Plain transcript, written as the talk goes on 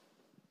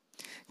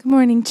Good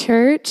morning,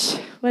 church.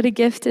 What a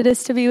gift it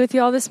is to be with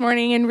you all this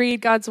morning and read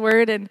God's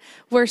word and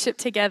worship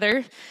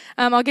together.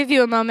 I'll give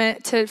you a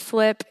moment to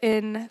flip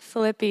in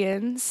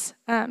Philippians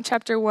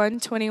chapter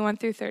 1,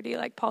 21-30,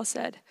 like Paul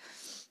said.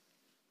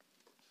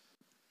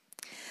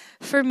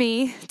 For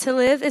me, to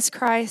live is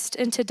Christ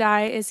and to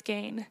die is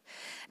gain.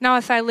 Now,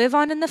 if I live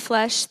on in the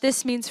flesh,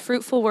 this means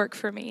fruitful work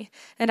for me,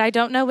 and I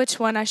don't know which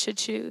one I should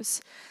choose.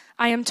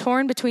 I am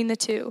torn between the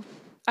two.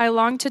 I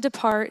long to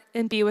depart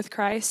and be with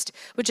Christ,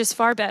 which is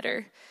far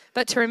better,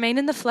 but to remain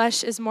in the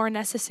flesh is more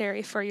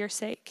necessary for your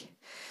sake.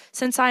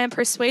 Since I am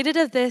persuaded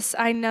of this,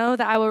 I know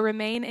that I will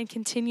remain and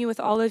continue with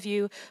all of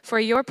you for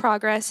your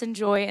progress and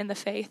joy in the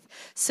faith,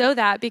 so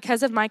that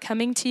because of my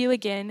coming to you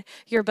again,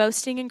 your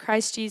boasting in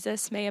Christ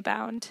Jesus may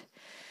abound.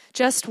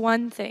 Just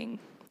one thing.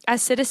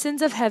 As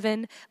citizens of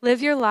heaven,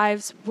 live your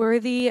lives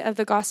worthy of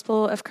the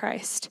gospel of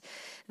Christ.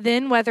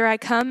 Then, whether I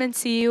come and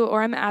see you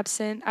or am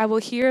absent, I will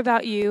hear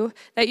about you,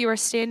 that you are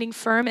standing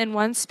firm in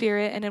one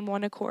spirit and in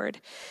one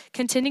accord,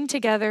 contending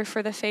together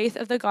for the faith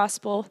of the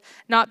gospel,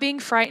 not being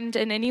frightened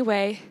in any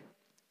way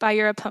by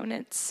your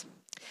opponents.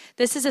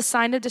 This is a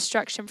sign of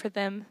destruction for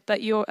them, but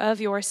of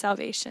your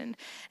salvation,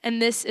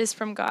 and this is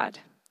from God.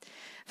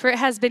 For it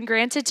has been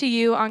granted to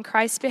you on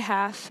Christ's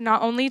behalf,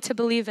 not only to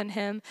believe in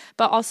him,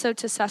 but also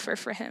to suffer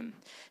for him,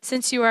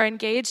 since you are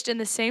engaged in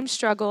the same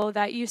struggle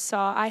that you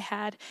saw I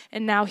had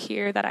and now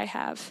hear that I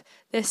have.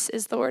 This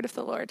is the word of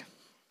the Lord.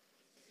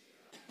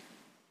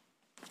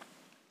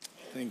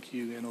 Thank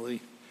you,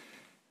 Annalie.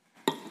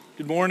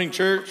 Good morning,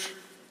 church.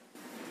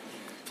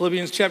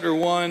 Philippians chapter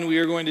 1, we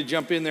are going to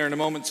jump in there in a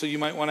moment, so you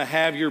might want to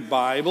have your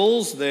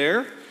Bibles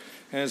there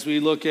as we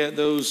look at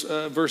those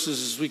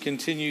verses as we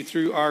continue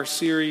through our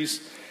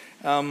series.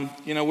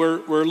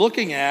 We're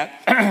looking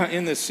at,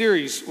 in this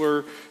series,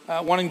 we're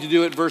wanting to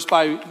do it verse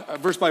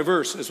by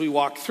verse as we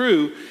walk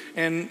through,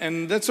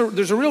 and there's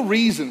a real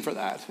reason for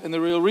that. And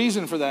the real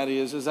reason for that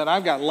is that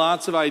I've got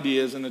lots of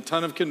ideas and a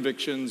ton of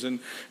convictions and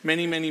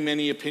many, many,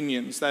 many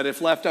opinions that,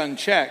 if left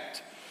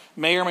unchecked,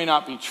 may or may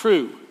not be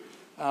true.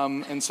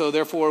 And so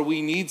therefore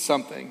we need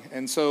something.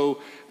 And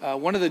so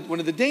one of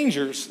the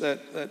dangers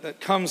that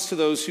comes to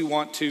those who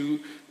want to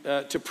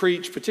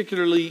preach,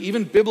 particularly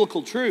even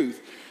biblical truth,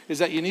 is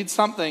that you need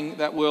something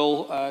that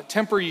will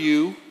temper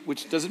you,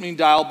 which doesn't mean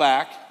dial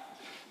back,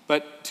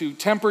 but to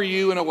temper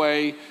you in a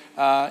way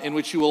in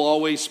which you will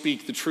always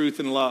speak the truth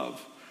in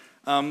love.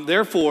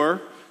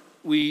 Therefore,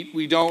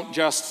 we don't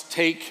just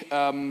take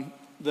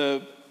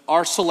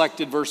our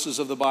selected verses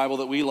of the Bible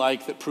that we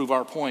like that prove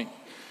our point.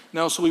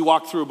 No, so we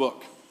walk through a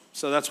book.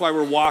 So that's why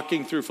we're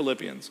walking through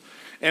Philippians.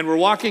 And we're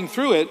walking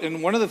through it,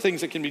 and one of the things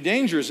that can be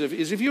dangerous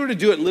is if you were to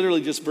do it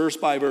literally just verse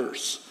by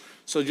verse.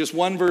 So just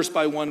one verse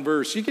by one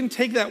verse. You can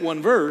take that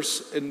one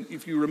verse, and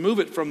if you remove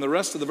it from the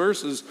rest of the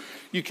verses,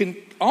 you can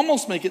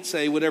almost make it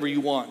say whatever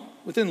you want,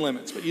 within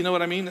limits. But you know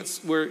what I mean?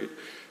 That's where,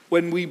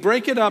 when we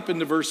break it up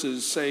into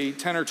verses, say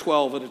 10 or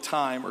 12 at a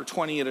time, or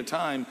 20 at a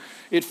time,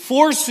 it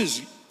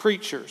forces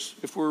preachers,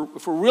 if we're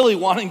really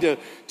wanting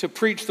to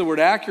preach the word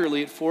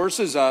accurately, it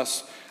forces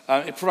us,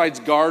 it provides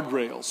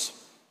guardrails,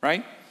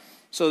 right?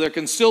 So there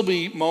can still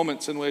be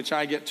moments in which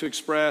I get to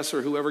express,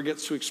 or whoever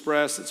gets to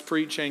express that's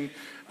preaching,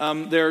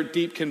 their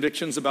deep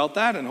convictions about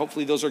that, and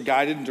hopefully those are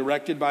guided and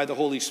directed by the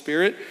Holy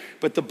Spirit.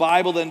 But the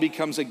Bible then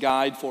becomes a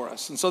guide for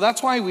us. And so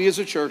that's why we as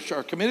a church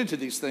are committed to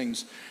these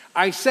things.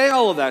 I say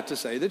all of that to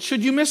say that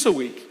should you miss a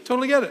week,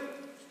 totally get it.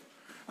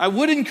 I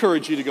would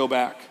encourage you to go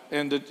back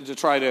and to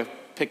try to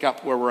pick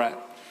up where we're at,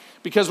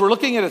 because we're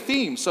looking at a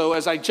theme. So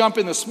as I jump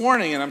in this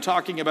morning and I'm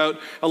talking about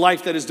a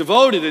life that is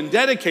devoted and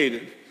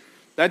dedicated,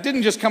 that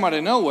didn't just come out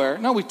of nowhere.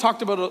 No, we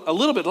talked about it a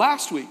little bit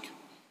last week.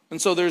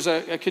 And so there's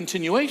a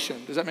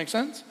continuation. Does that make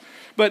sense?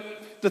 But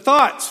the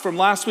thoughts from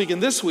last week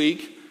and this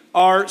week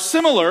are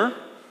similar,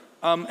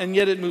 and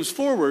yet it moves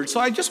forward. So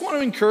I just want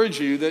to encourage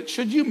you that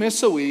should you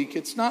miss a week,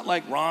 it's not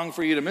like wrong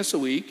for you to miss a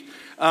week,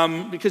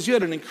 because you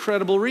had an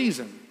incredible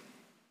reason.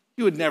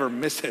 You would never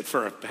miss it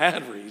for a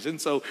bad reason.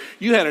 So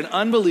you had an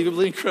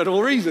unbelievably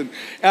incredible reason.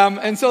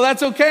 And so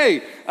that's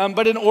okay.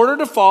 But in order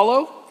to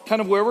follow kind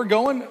of where we're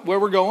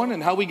going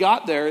and how we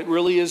got there, it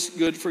really is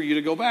good for you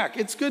to go back.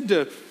 It's good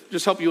to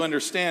just help you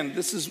understand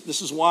this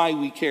is why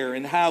we care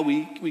and how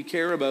we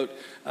care about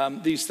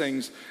these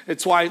things.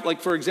 It's why,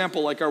 like, for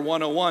example, like our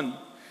 101,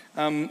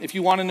 if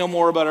you want to know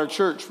more about our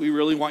church, we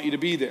really want you to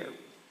be there.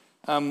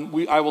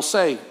 I will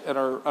say at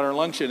our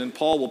luncheon, and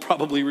Paul will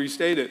probably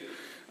restate it,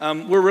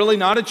 we're really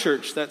not a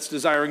church that's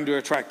desiring to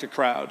attract a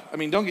crowd. I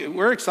mean,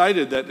 we're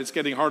excited that it's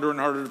getting harder and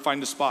harder to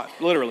find a spot,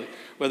 literally.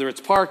 Whether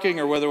it's parking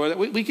or whether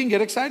we can get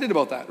excited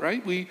about that,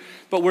 right?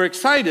 But we're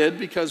excited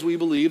because we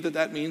believe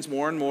that means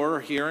more and more are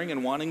hearing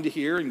and wanting to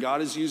hear, and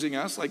God is using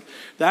us. Like,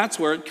 that's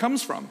where it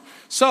comes from.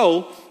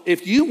 So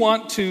if you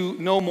want to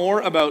know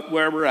more about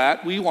where we're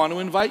at, we want to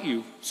invite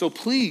you. So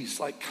please,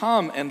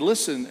 come and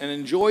listen and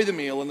enjoy the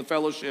meal and the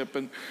fellowship.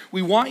 And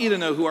we want you to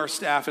know who our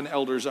staff and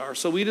elders are.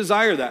 So we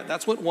desire that.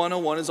 That's what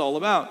 101 is all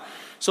about.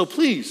 So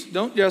please,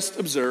 don't just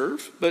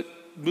observe, but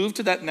move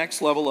to that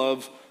next level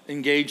of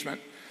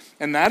engagement.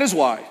 And that is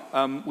why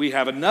we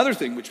have another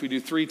thing, which we do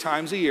 3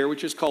 times a year,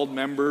 which is called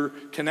Member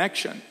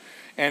Connection.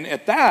 And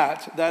at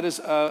that is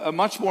a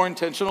much more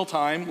intentional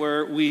time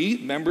where we,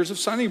 members of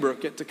Sunnybrook,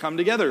 get to come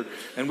together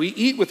and we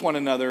eat with one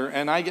another.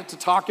 And I get to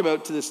talk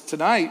about this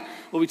tonight.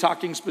 We'll be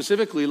talking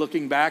specifically,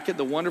 looking back at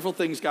the wonderful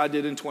things God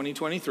did in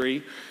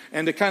 2023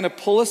 and to kind of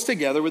pull us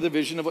together with a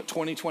vision of what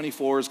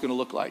 2024 is going to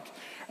look like.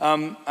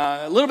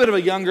 A little bit of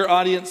a younger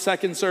audience,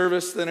 second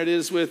service, than it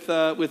is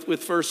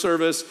with first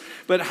service.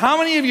 But how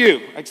many of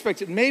you, I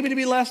expect it maybe to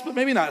be less, but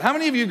maybe not. How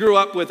many of you grew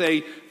up with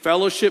a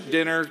fellowship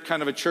dinner,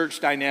 kind of a church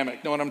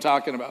dynamic? Know what I'm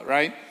talking about,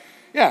 right?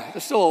 Yeah,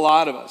 there's still a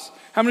lot of us.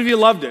 How many of you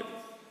loved it?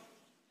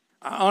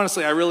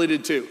 Honestly, I really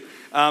did too.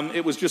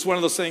 It was just one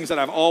of those things that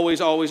I've always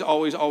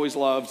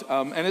loved.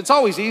 And it's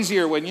always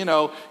easier when, you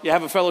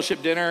have a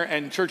fellowship dinner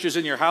and church is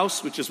in your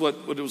house, which is what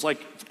it was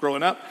like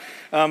growing up.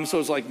 So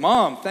it's like,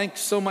 Mom, thanks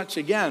so much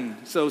again.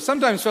 So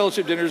sometimes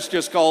fellowship dinner is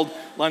just called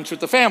lunch with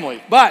the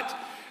family. But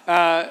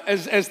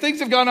as things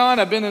have gone on,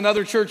 I've been in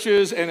other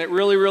churches, and it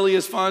really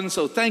is fun.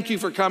 So thank you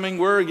for coming.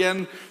 We're,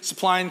 again,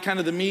 supplying kind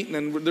of the meat, and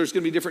then there's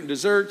going to be different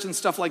desserts and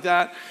stuff like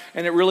that.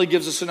 And it really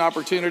gives us an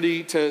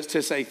opportunity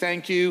to say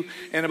thank you.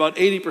 And about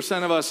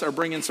 80% of us are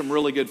bringing some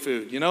really good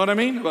food. You know what I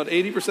mean? About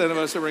 80% of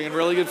us are bringing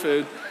really good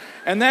food.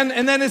 And then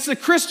it's a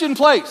Christian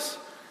place.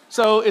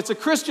 So it's a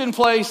Christian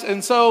place,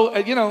 and so,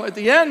 at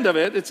the end of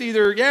it, it's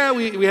either,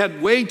 we had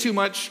way too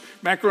much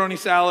macaroni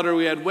salad, or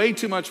we had way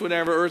too much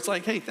whatever, or it's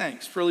like, hey,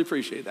 thanks, really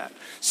appreciate that.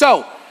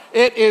 So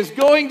it is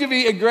going to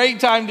be a great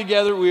time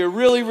together. We are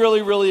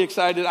really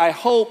excited. I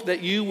hope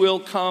that you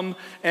will come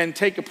and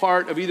take a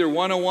part of either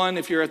 101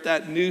 if you're at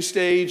that new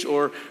stage,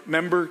 or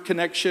Member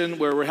Connection,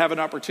 where we have an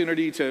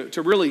opportunity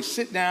to really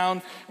sit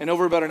down and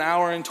over about an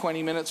hour and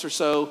 20 minutes or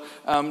so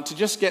to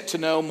just get to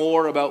know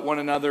more about one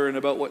another and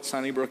about what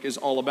Sunnybrook is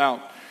all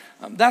about.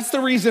 That's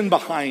the reason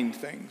behind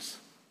things,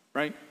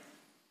 right?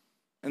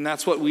 And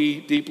that's what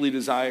we deeply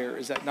desire,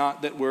 is that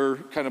not that we're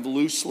kind of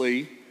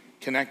loosely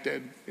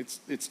connected.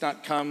 It's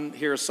not come,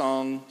 hear a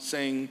song,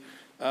 sing,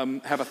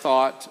 have a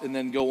thought, and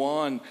then go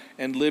on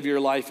and live your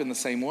life in the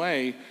same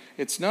way.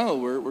 It's no,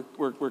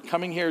 we're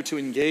coming here to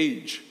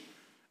engage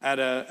at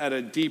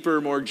a deeper,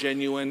 more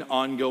genuine,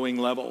 ongoing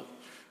level.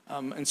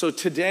 And so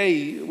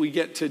today we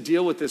get to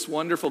deal with this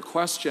wonderful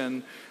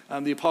question.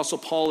 The Apostle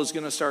Paul is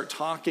going to start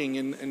talking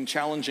in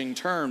challenging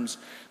terms.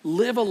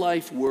 Live a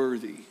life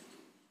worthy.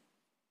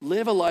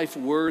 Live a life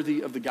worthy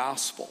of the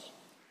gospel.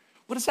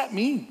 What does that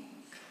mean?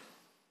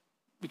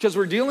 Because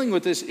we're dealing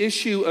with this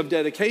issue of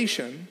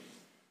dedication.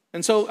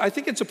 And so I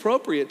think it's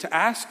appropriate to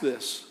ask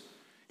this.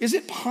 Is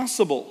it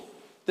possible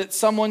that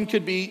someone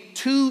could be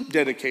too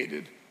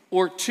dedicated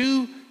or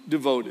too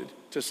devoted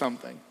to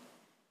something?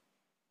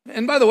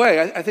 And by the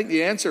way, I think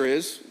the answer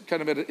is,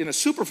 kind of in a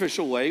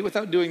superficial way,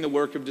 without doing the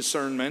work of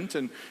discernment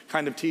and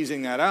kind of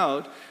teasing that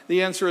out,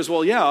 the answer is,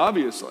 well, yeah,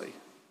 obviously.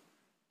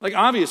 Like,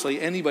 obviously,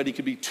 anybody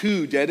could be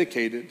too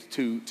dedicated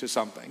to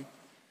something.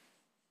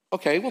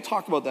 Okay, we'll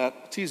talk about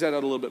that, tease that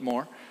out a little bit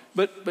more.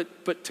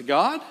 But to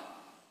God?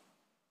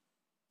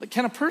 Like,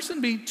 can a person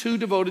be too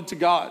devoted to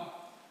God?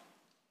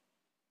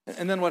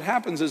 And then what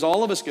happens is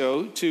all of us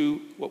go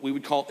to what we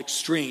would call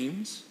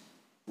extremes,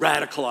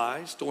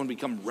 radicalized, don't want to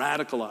become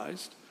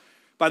radicalized.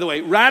 By the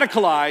way,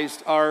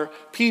 radicalized are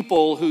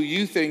people who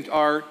you think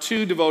are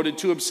too devoted,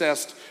 too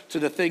obsessed to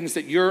the things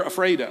that you're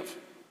afraid of.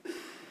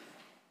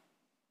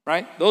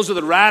 Right? Those are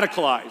the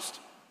radicalized.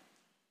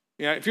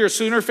 If you're a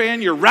Sooner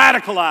fan, you're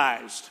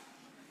radicalized.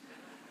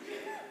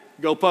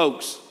 Go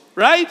Pokes,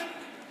 right?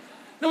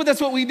 No, but that's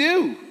what we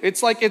do.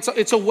 It's like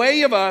it's a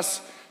way of us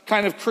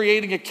kind of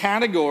creating a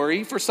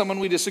category for someone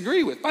we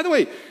disagree with. By the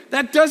way,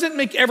 that doesn't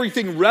make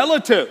everything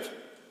relative.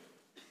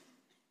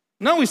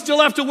 No, we still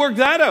have to work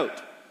that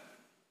out.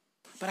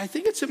 But I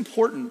think it's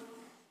important.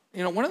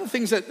 One of the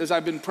things that as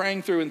I've been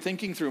praying through and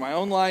thinking through my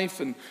own life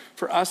and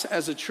for us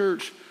as a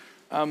church,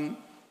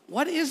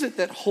 what is it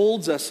that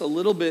holds us a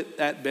little bit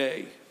at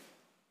bay?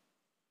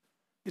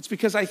 It's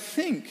because I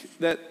think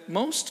that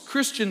most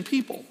Christian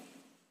people,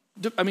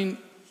 the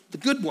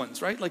good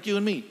ones, right, like you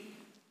and me,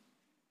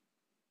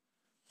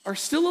 are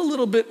still a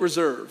little bit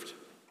reserved.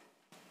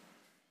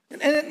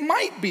 And it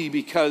might be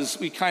because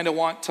we kind of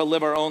want to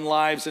live our own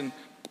lives and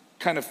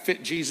kind of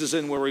fit Jesus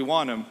in where we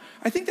want him.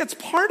 I think that's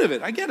part of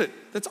it. I get it.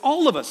 That's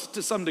all of us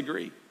to some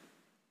degree.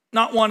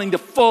 Not wanting to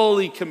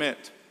fully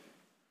commit.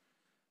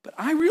 But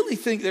I really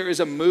think there is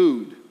a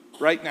mood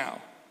right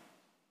now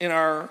in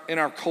our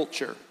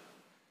culture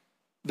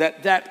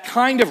that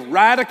kind of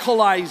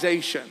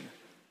radicalization,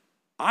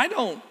 I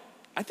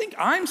think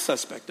I'm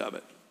suspect of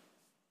it.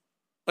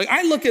 Like,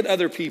 I look at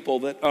other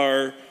people that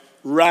are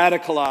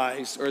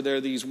radicalized, or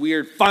they're these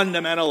weird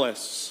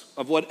fundamentalists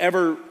of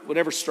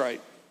whatever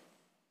stripe.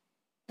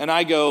 And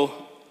I go,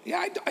 yeah,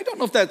 I don't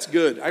know if that's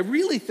good. I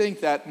really think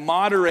that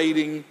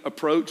moderating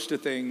approach to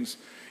things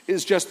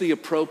is just the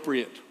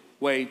appropriate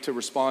way to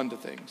respond to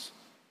things.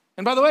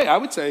 And by the way, I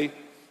would say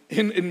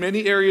in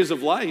many areas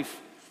of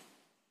life,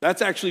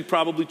 that's actually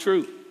probably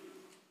true.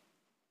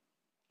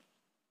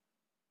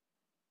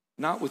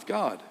 Not with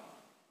God.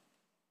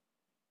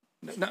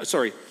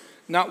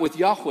 Not with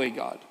Yahweh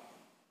God.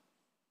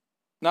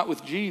 Not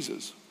with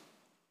Jesus.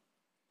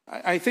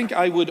 I think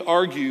I would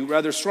argue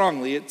rather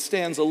strongly, it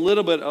stands a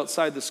little bit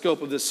outside the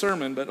scope of this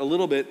sermon, but a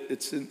little bit,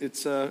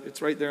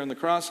 it's right there in the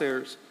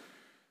crosshairs.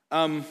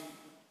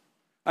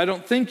 I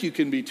don't think you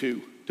can be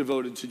too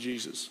devoted to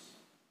Jesus.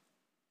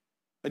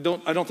 I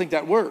don't think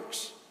that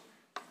works.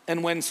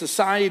 And when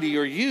society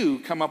or you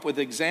come up with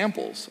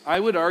examples, I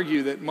would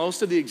argue that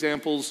most of the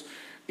examples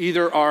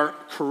either are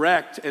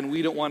correct and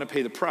we don't want to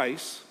pay the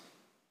price,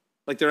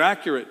 like they're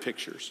accurate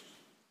pictures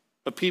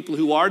of people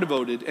who are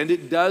devoted, and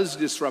it does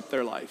disrupt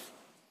their life.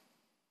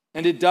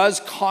 And it does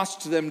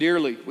cost them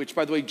dearly, which,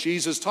 by the way,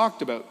 Jesus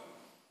talked about.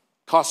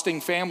 Costing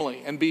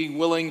family and being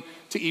willing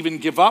to even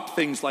give up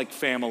things like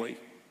family.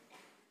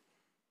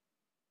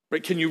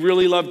 Right? Can you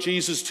really love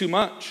Jesus too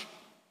much?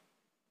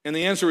 And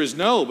the answer is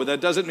no, but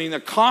that doesn't mean the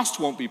cost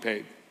won't be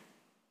paid.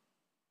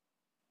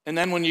 And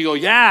then when you go,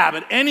 yeah,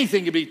 but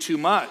anything can be too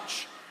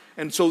much.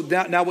 And so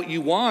now what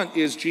you want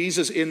is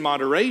Jesus in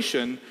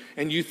moderation,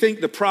 and you think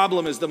the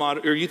problem is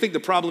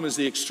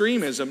the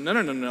extremism.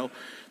 No.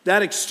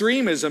 That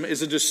extremism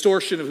is a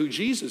distortion of who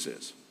Jesus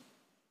is.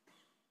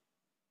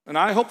 And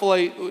I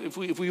hopefully,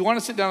 if we want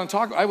to sit down and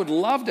talk, I would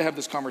love to have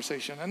this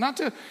conversation, and not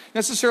to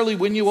necessarily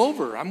win you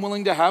over. I'm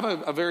willing to have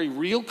a very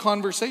real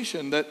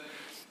conversation that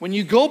when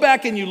you go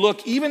back and you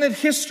look even at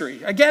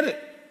history, I get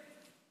it.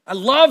 I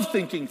love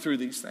thinking through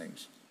these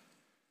things.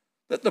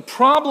 That the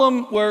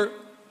problem where,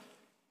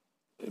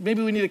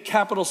 maybe we need a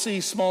capital C,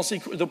 small c,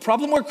 the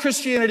problem where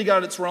Christianity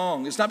got it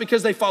wrong is not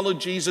because they followed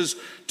Jesus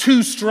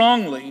too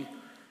strongly.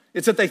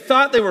 It's that they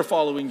thought they were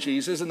following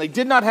Jesus and they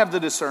did not have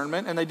the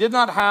discernment and they did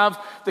not have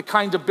the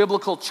kind of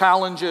biblical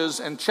challenges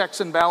and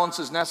checks and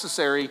balances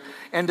necessary,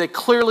 and they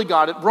clearly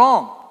got it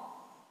wrong.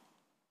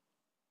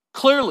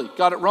 Clearly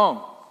got it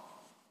wrong.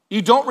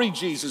 You don't read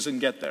Jesus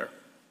and get there.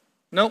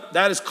 No,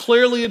 that is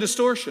clearly a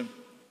distortion.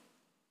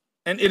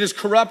 And it is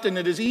corrupt and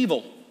it is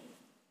evil.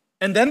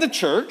 And then the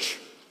church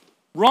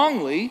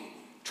wrongly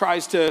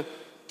tries to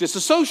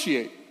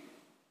disassociate.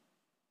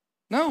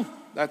 No,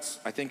 that's,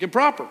 I think,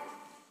 improper.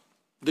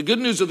 The good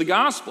news of the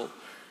gospel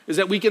is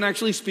that we can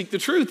actually speak the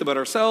truth about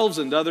ourselves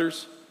and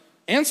others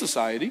and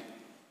society.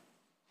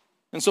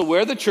 And so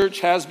where the church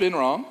has been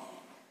wrong,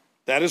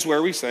 that is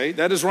where we say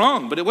that is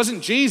wrong. But it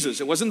wasn't Jesus.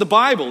 It wasn't the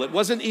Bible. It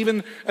wasn't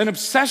even an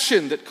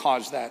obsession that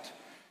caused that.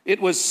 It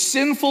was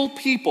sinful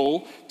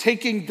people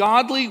taking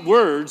godly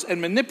words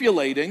and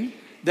manipulating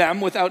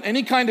them without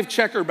any kind of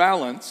check or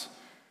balance,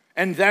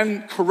 and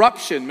then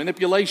corruption,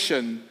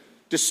 manipulation,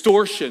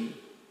 distortion.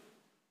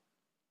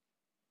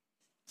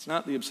 It's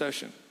not the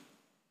obsession.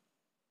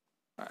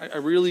 I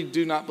really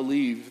do not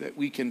believe that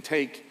we can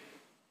take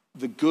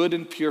the good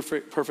and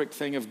perfect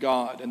thing of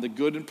God and the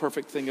good and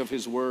perfect thing of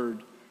His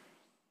Word.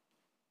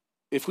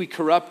 If we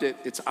corrupt it,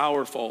 it's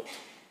our fault.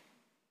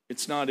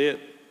 It's not it.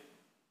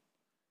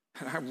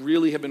 And I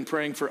really have been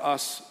praying for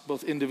us,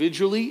 both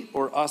individually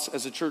or us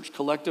as a church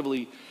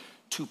collectively,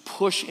 to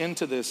push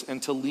into this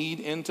and to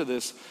lead into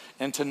this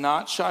and to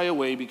not shy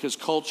away because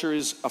culture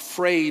is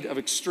afraid of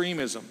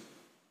extremism.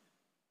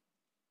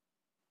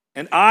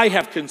 And I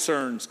have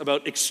concerns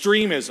about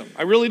extremism.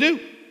 I really do.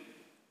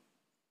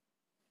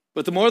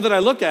 But the more that I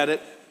look at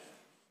it,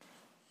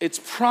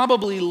 it's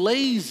probably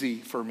lazy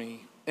for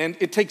me. And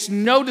it takes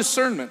no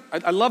discernment.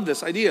 I love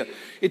this idea.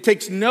 It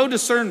takes no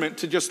discernment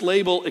to just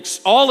label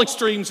all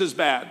extremes as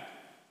bad.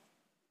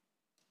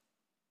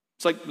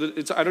 It's like,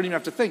 I don't even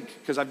have to think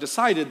because I've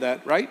decided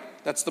that, right?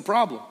 That's the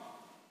problem.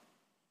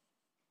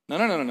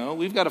 No.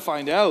 We've got to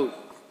find out,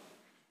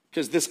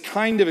 because this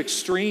kind of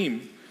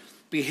extreme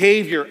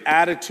behavior,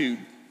 attitude,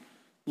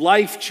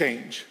 life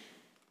change,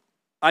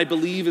 I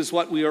believe is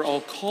what we are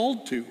all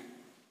called to.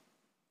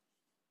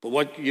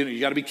 But you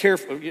got to be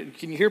careful.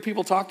 Can you hear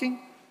people talking?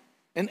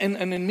 And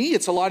in me,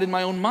 it's a lot in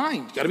my own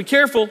mind. Got to be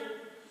careful.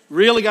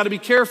 Really got to be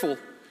careful.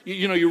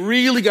 You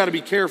really got to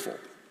be careful.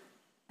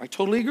 I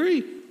totally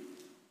agree.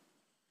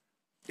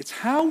 It's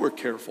how we're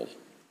careful.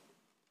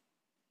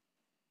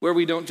 Where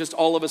we don't just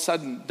all of a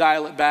sudden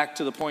dial it back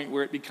to the point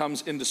where it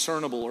becomes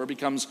indiscernible or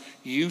becomes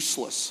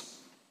useless.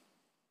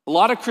 A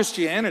lot of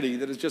Christianity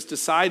that has just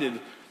decided,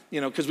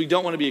 because we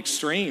don't want to be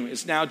extreme,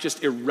 is now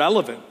just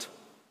irrelevant.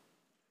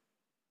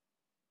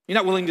 You're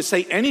not willing to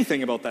say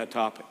anything about that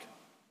topic.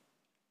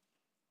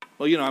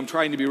 Well, I'm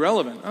trying to be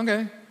relevant.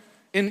 Okay.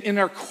 In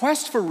our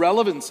quest for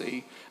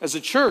relevancy as a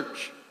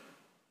church,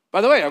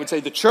 by the way, I would say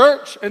the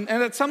church and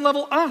at some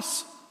level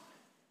us,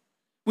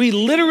 we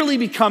literally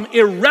become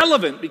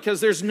irrelevant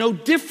because there's no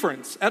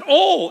difference at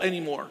all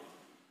anymore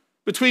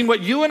between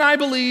what you and I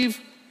believe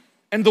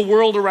and the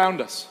world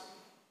around us.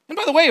 And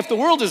by the way, if the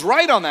world is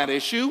right on that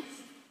issue,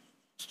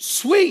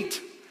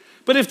 sweet.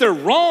 But if they're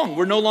wrong,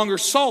 we're no longer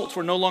salt,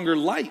 we're no longer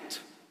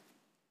light.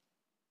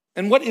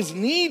 And what is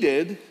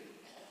needed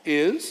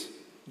is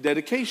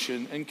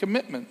dedication and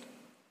commitment.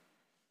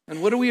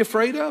 And what are we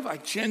afraid of? I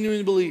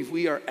genuinely believe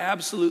we are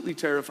absolutely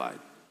terrified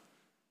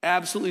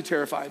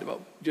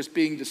about just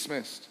being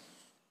dismissed.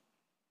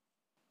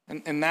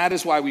 And that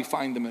is why we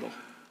find the middle.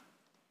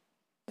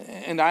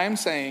 And I am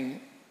saying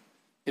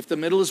If the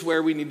middle is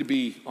where we need to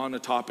be on a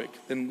topic,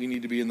 then we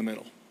need to be in the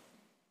middle.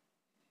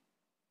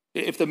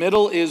 If the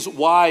middle is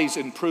wise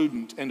and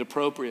prudent and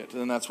appropriate,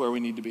 then that's where we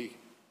need to be.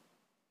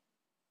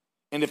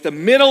 And if the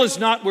middle is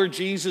not where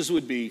Jesus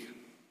would be,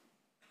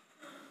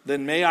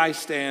 then may I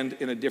stand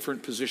in a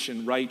different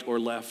position, right or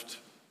left.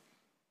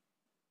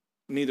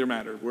 Neither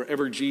matter.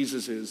 Wherever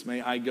Jesus is,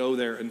 may I go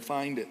there and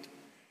find it.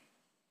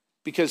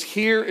 Because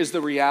here is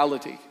the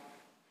reality,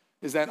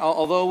 is that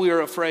although we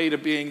are afraid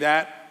of being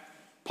that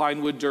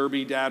Pinewood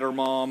Derby dad or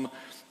mom,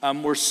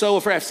 we're so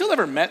afraid. I've still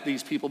never met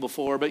these people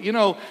before, but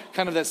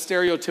kind of that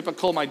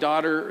stereotypical, my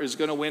daughter is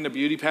going to win a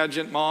beauty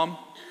pageant mom.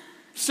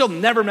 Still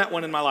never met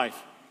one in my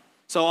life.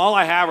 So all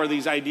I have are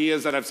these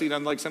ideas that I've seen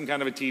on like some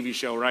kind of a TV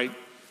show, right?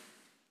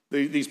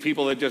 These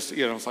people that just,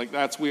 it's like,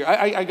 that's weird.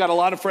 I got a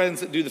lot of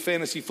friends that do the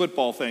fantasy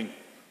football thing,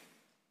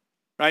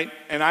 right?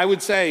 And I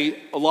would say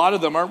a lot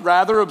of them are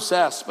rather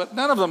obsessed, but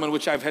none of them in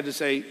which I've had to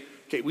say,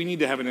 okay, we need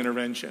to have an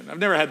intervention. I've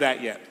never had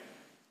that yet,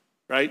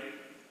 right?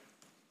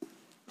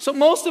 So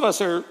most of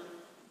us are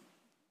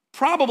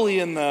probably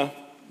in the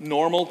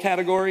normal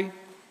category.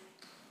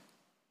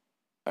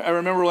 I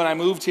remember when I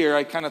moved here,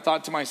 I kind of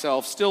thought to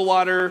myself,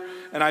 Stillwater,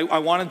 and I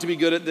wanted to be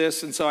good at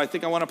this, and so I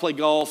think I want to play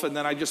golf, and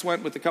then I just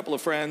went with a couple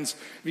of friends.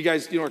 If you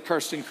guys know where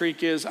Karsten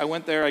Creek is, I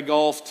went there, I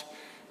golfed,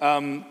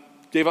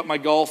 gave up my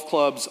golf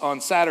clubs on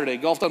Saturday,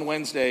 golfed on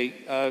Wednesday,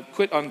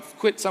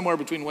 quit somewhere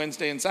between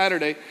Wednesday and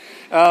Saturday.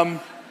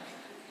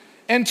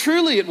 And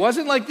truly, it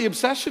wasn't like the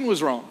obsession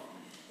was wrong.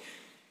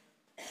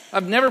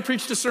 I've never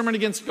preached a sermon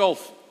against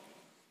golf.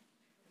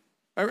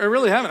 I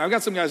really haven't. I've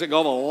got some guys that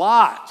golf a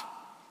lot.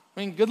 I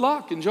mean, good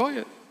luck. Enjoy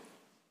it.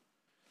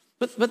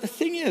 But the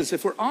thing is,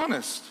 if we're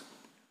honest,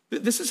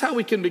 this is how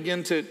we can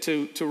begin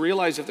to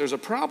realize if there's a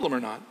problem or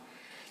not.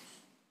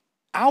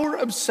 Our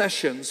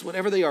obsessions,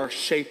 whatever they are,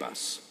 shape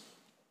us.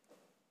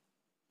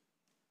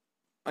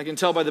 I can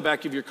tell by the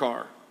back of your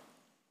car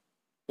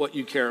what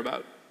you care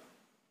about,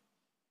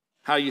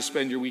 how you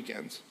spend your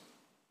weekends.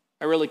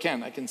 I really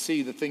can. I can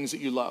see the things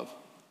that you love.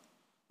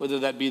 Whether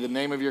that be the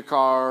name of your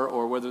car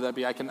or whether that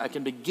be, I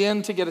can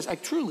begin to get I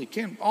truly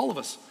can, all of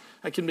us,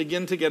 I can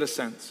begin to get a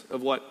sense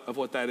of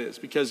what that is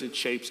because it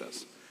shapes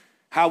us.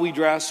 How we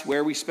dress,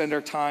 where we spend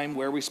our time,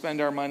 where we spend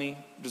our money.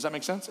 Does that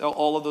make sense?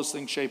 All of those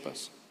things shape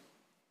us.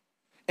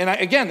 And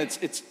again,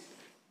 it's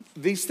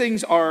these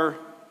things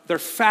they're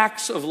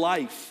facts of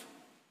life.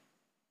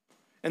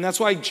 And that's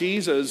why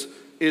Jesus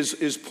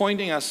is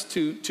pointing us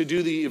to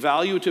do the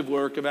evaluative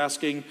work of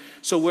asking,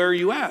 so where are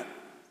you at?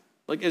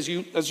 Like as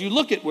you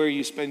look at where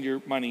you spend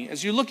your money,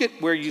 as you look at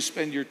where you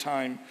spend your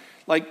time,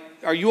 like,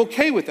 are you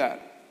okay with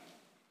that?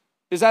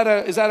 Is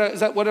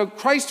that what a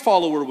Christ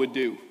follower would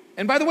do?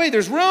 And by the way,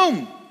 there's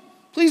room.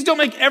 Please don't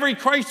make every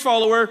Christ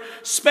follower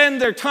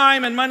spend their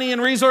time and money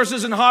and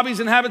resources and hobbies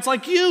and habits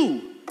like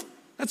you.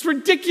 That's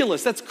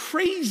ridiculous. That's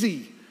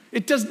crazy.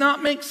 It does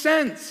not make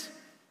sense.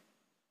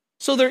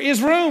 So there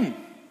is room.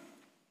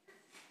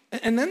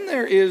 And then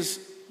there is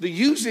the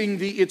using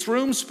the it's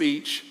room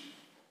speech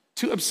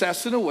to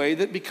obsess in a way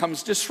that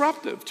becomes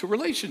disruptive to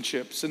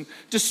relationships and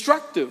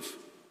destructive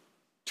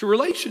to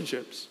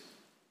relationships,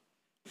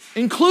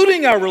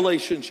 including our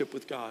relationship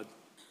with God.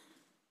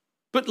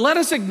 But let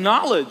us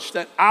acknowledge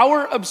that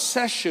our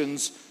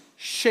obsessions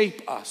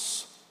shape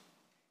us.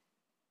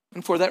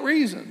 And for that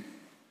reason,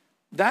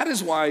 that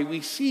is why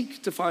we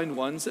seek to find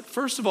ones that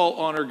first of all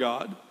honor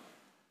God,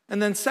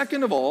 and then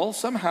second of all,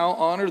 somehow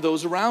honor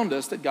those around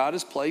us that God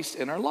has placed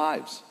in our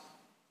lives.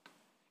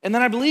 And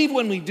then I believe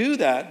when we do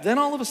that, then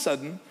all of a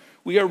sudden,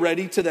 we are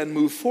ready to then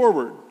move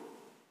forward.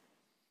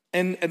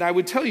 And I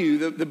would tell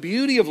you, the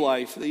beauty of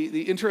life,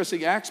 the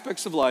interesting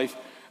aspects of life,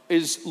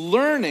 is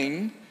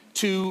learning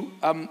to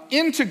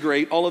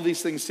integrate all of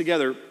these things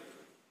together.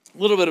 A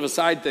little bit of a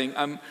side thing.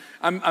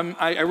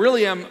 I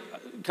really am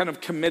kind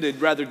of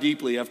committed rather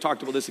deeply. I've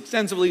talked about this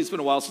extensively. It's been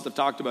a while since I've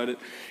talked about it.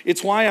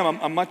 It's why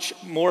I'm much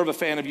more of a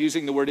fan of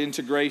using the word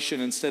integration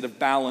instead of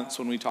balance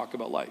when we talk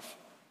about life.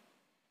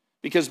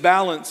 Because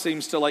balance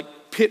seems to like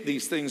pit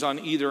these things on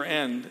either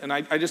end. And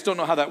I just don't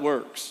know how that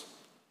works.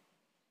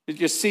 It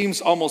just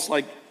seems almost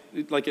like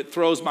it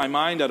throws my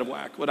mind out of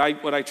whack. What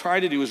I try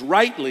to do is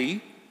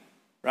rightly,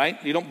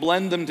 right? You don't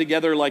blend them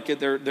together like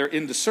they're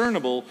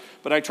indiscernible,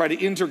 but I try to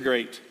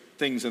integrate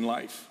things in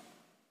life.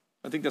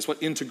 I think that's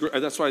what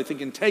I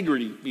think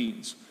integrity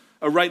means.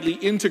 A rightly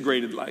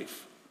integrated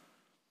life.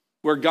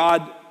 Where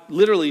God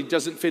literally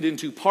doesn't fit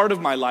into part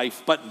of my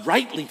life, but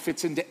rightly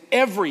fits into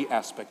every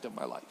aspect of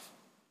my life.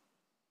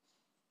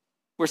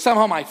 Where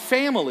somehow my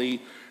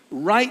family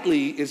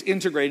rightly is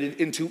integrated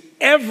into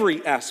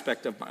every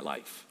aspect of my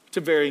life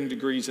to varying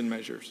degrees and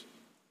measures.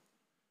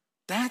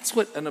 That's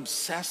what an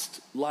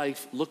obsessed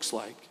life looks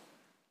like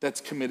that's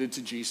committed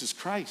to Jesus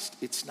Christ.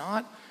 It's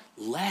not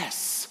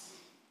less.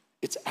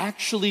 It's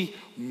actually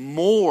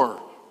more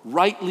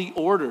rightly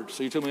ordered.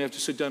 So you tell me I have to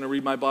sit down and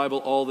read my Bible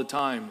all the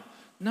time.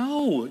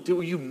 No,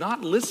 are you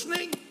not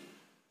listening?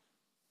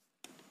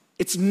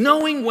 It's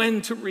knowing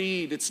when to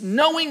read. It's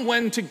knowing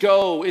when to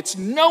go. It's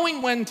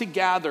knowing when to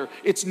gather.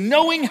 It's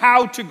knowing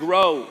how to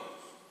grow.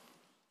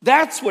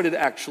 That's what it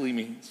actually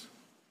means.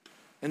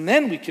 And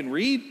then we can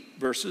read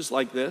verses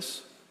like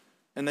this,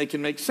 and they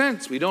can make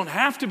sense. We don't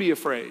have to be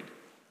afraid.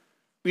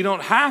 We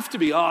don't have to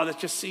be, that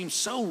just seems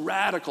so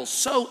radical,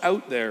 so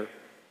out there.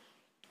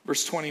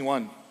 Verse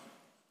 21.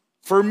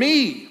 For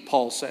me,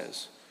 Paul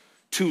says,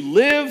 to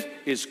live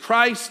is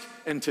Christ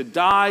and to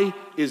die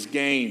is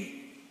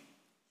gain.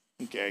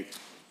 Okay.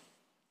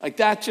 Like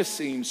that just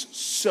seems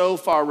so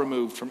far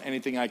removed from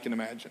anything I can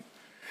imagine.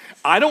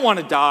 I don't want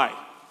to die.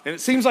 And it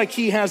seems like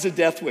he has a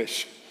death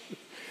wish.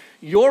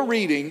 You're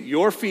reading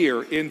your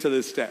fear into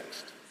this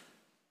text.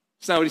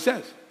 That's not what he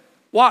says.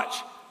 Watch.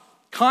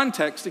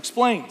 Context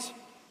explains.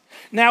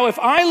 Now, if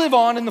I live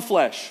on in the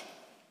flesh,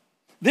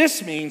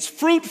 this means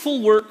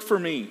fruitful work for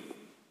me.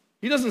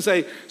 He doesn't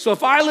say, so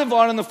if I live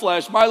on in the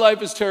flesh, my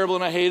life is terrible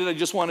and I hate it, I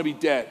just want to be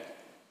dead.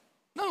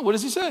 No, what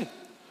does he say?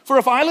 For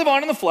if I live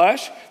on in the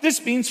flesh,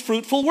 this means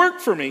fruitful work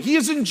for me. He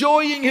is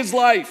enjoying his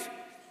life.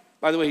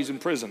 By the way, he's in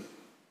prison.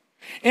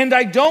 And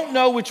I don't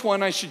know which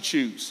one I should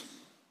choose.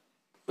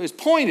 But his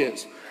point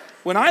is,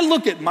 when I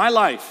look at my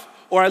life,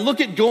 or I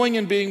look at going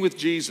and being with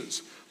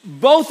Jesus,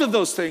 both of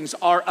those things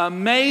are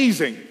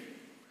amazing.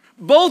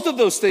 Both of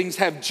those things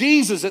have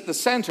Jesus at the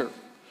center.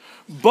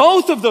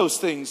 Both of those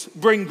things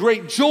bring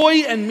great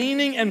joy and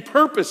meaning and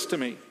purpose to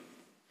me.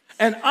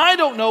 And I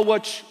don't know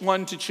which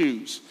one to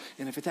choose.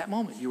 And if at that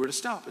moment you were to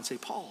stop and say,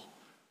 Paul,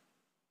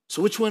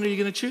 so which one are you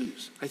going to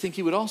choose? I think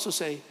he would also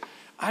say,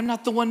 I'm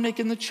not the one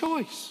making the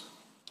choice.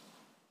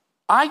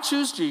 I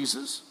choose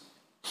Jesus.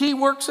 He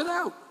works it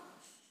out.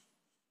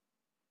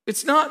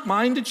 It's not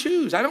mine to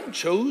choose. I don't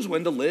choose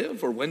when to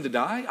live or when to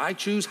die. I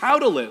choose how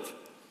to live.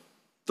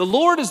 The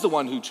Lord is the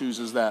one who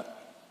chooses that.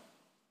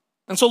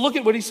 And so look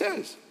at what he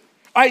says.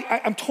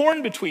 I'm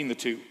torn between the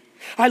two.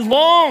 I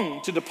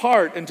long to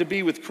depart and to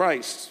be with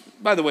Christ,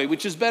 by the way,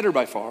 which is better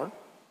by far.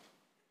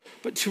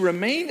 But to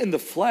remain in the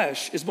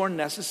flesh is more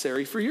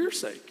necessary for your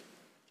sake.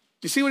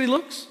 Do you see what he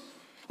looks?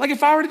 Like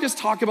if I were to just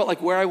talk about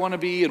like where I want to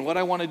be and what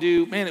I want to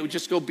do, man, it would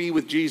just go be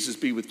with Jesus,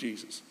 be with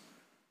Jesus.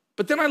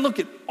 But then I look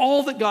at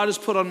all that God has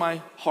put on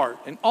my heart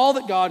and all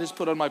that God has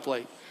put on my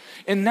plate.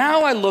 And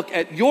now I look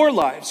at your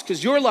lives,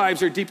 because your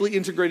lives are deeply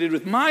integrated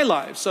with my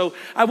lives. So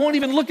I won't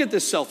even look at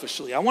this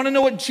selfishly. I want to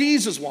know what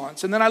Jesus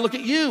wants. And then I look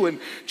at you, and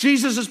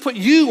Jesus has put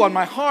you on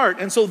my heart.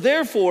 And so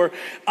therefore,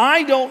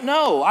 I don't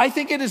know. I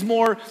think it is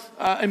more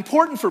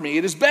important for me.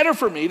 It is better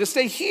for me to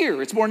stay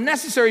here. It's more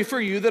necessary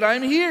for you that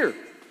I'm here.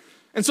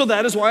 And so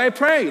that is why I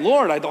pray,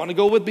 Lord, I want to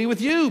go be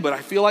with you, but I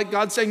feel like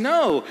God's saying,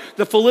 no,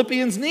 the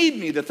Philippians need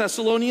me. The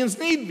Thessalonians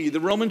need me. The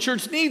Roman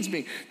church needs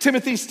me.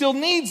 Timothy still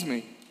needs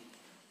me.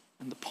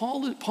 And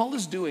Paul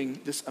is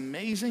doing this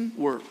amazing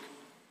work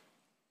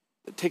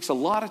that takes a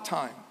lot of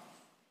time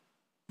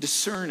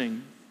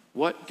discerning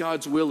what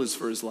God's will is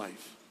for his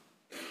life.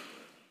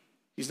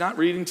 He's not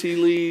reading tea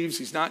leaves.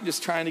 He's not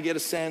just trying to get a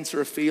sense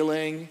or a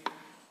feeling.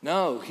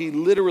 No, he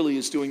literally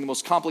is doing the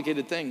most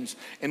complicated things.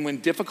 And when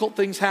difficult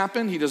things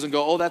happen, he doesn't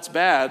go, oh, that's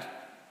bad.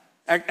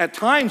 At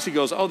times he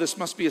goes, oh, this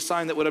must be a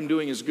sign that what I'm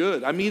doing is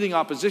good. I'm meeting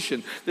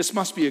opposition. This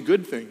must be a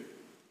good thing.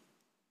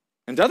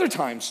 And other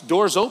times,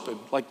 doors open,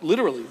 like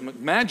literally,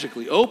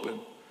 magically open.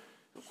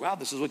 Wow,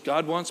 this is what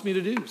God wants me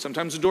to do.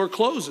 Sometimes the door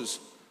closes,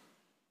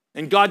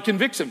 and God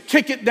convicts him.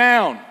 Kick it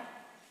down.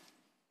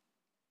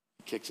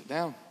 He kicks it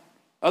down.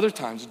 Other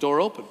times, the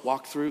door open,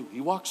 walk through. He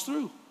walks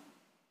through.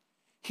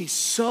 He's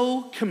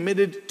so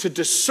committed to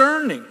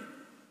discerning.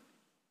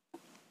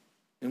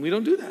 And we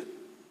don't do that.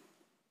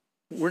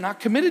 We're not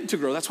committed to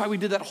grow. That's why we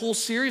did that whole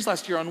series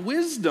last year on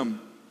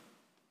wisdom.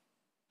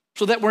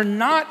 So that we're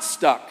not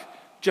stuck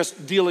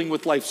just dealing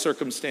with life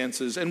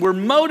circumstances. And we're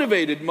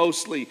motivated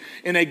mostly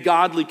in a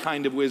godly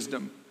kind of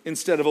wisdom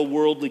instead of a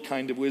worldly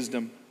kind of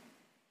wisdom.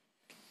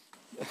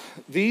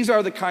 These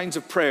are the kinds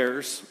of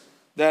prayers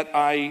that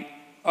I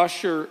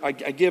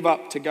give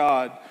up to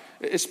God,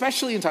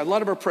 especially in time. A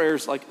lot of our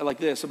prayers like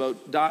this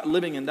about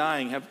living and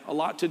dying have a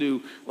lot to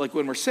do like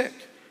when we're sick.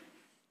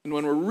 And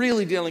when we're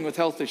really dealing with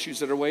health issues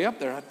that are way up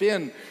there. I've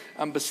been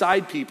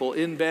beside people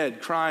in bed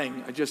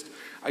crying.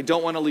 I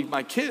don't want to leave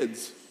my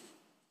kids.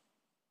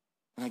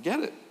 And I get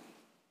it.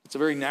 It's a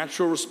very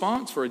natural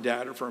response for a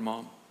dad or for a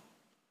mom.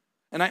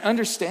 And I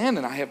understand,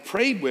 and I have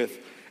prayed with,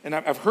 and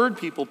I've heard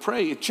people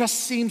pray. It just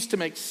seems to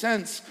make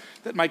sense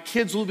that my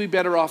kids will be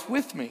better off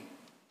with me.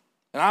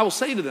 And I will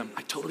say to them,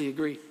 I totally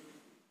agree.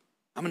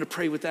 I'm going to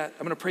pray with that.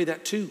 I'm going to pray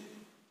that too.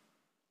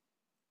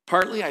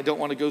 Partly, I don't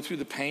want to go through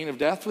the pain of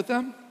death with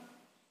them.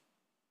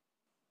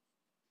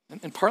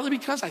 And partly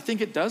because I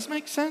think it does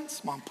make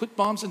sense. Mom put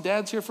moms and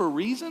dads here for a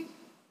reason.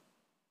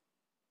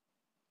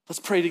 Let's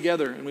pray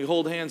together, and we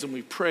hold hands and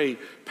we pray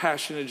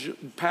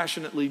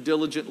passionately,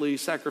 diligently,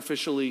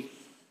 sacrificially.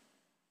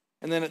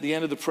 And then at the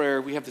end of the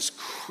prayer, we have this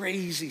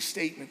crazy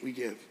statement we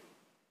give.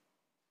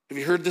 Have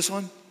you heard this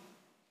one?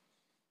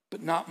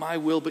 But not my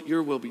will, but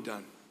your will be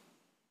done.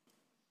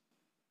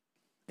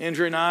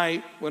 Andrew and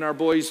I, when our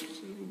boys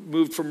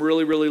moved from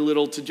really, really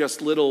little to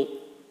just little,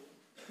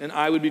 and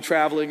I would be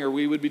traveling or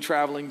we would be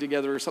traveling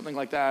together or something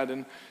like that,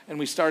 and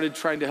we started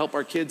trying to help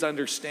our kids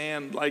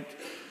understand,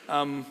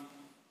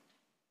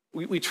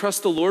 We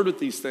trust the Lord with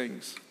these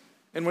things.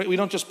 And we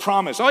don't just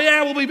promise, oh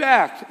yeah, we'll be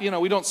back.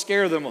 We don't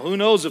scare them. Who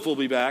knows if we'll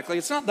be back?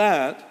 It's not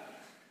that.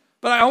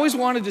 But I always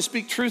wanted to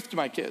speak truth to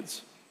my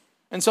kids.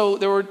 And so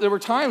there were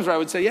times where I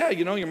would say, yeah,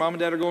 your mom and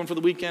dad are going for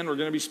the weekend. We're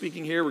going to be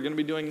speaking here. We're going to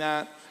be doing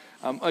that.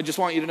 I just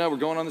want you to know we're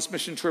going on this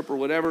mission trip or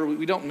whatever.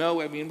 We don't know.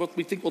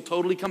 We think we'll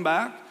totally come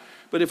back.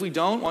 But if we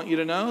don't, want you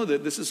to know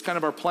that this is kind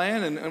of our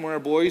plan. And when our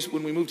boys,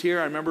 when we moved here,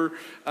 I remember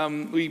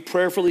we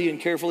prayerfully and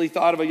carefully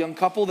thought of a young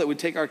couple that would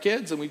take our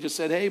kids. And we just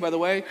said, hey, by the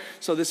way,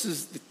 so this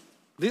is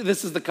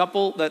the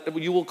couple that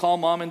you will call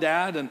mom and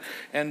dad.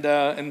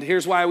 And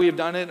here's why we have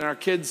done it. And our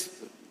kids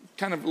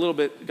kind of a little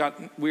bit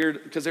got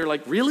weird because they're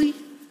like, really?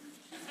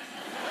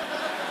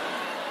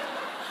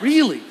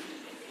 Really?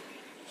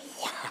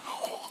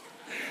 Wow.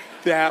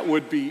 That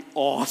would be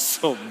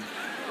awesome.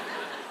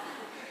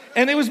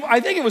 And I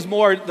think it was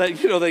more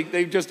that,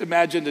 they just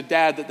imagined a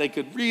dad that they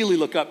could really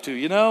look up to,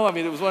 it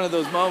was one of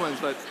those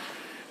moments. But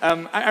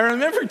I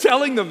remember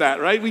telling them that,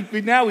 right?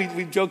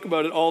 We joke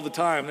about it all the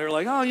time. They're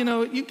like, oh,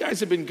 you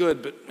guys have been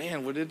good, but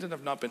man, would it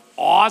have not been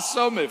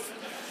awesome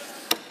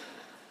if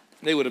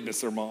they would have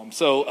missed their mom?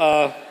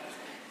 So,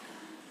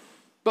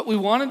 but we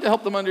wanted to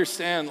help them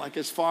understand,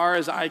 as far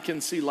as I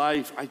can see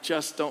life, I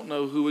just don't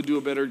know who would do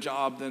a better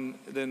job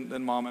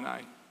than mom and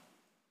I.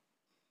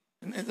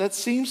 And that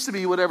seems to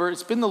be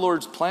it's been the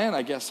Lord's plan,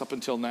 I guess, up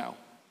until now.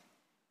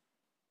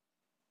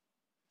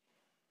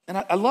 And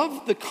I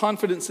love the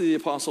confidence of the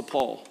Apostle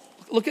Paul.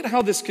 Look at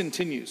how this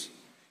continues.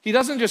 He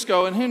doesn't just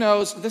go, and who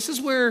knows, this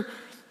is where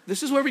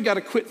we got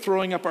to quit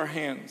throwing up our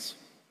hands.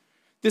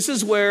 This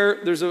is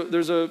where there's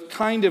a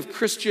kind of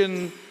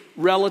Christian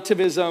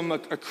relativism, a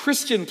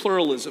Christian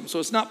pluralism. So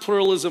it's not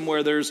pluralism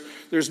where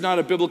there's not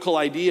a biblical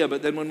idea,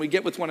 but then when we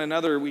get with one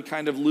another, we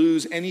kind of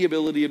lose any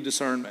ability of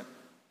discernment.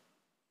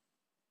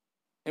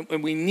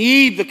 And we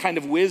need the kind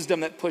of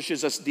wisdom that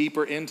pushes us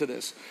deeper into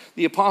this.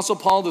 The Apostle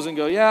Paul doesn't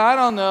go, yeah, I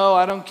don't know,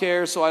 I don't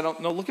care, so I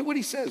don't know. Look at what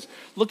he says.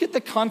 Look at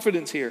the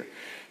confidence here.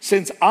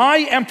 Since I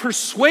am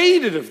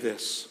persuaded of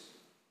this,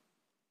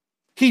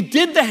 he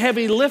did the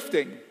heavy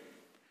lifting.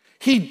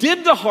 He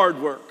did the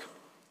hard work.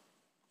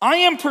 I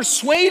am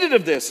persuaded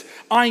of this.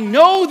 I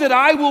know that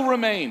I will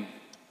remain.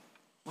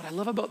 What I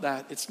love about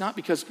that, it's not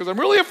because I'm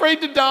really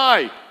afraid to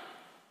die.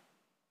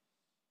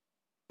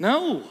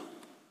 No.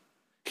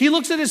 He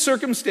looks at his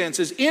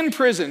circumstances in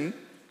prison,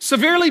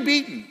 severely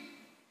beaten,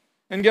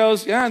 and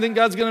goes, yeah, I think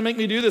God's going to make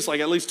me do this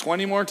at least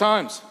 20 more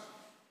times.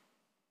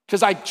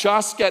 Because I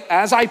just get,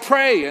 as I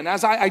pray, and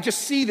as I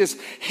just see this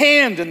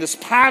hand and this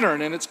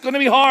pattern, and it's going to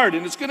be hard,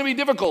 and it's going to be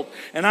difficult,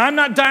 and I'm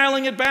not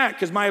dialing it back,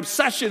 because my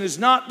obsession is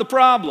not the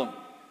problem.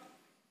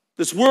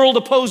 This world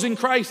opposing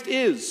Christ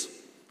is.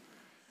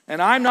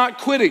 And I'm not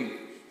quitting.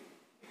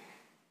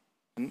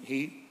 And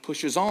he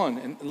pushes on,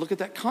 and look at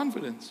that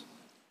confidence.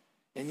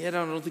 And yet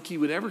I don't think he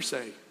would ever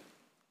say,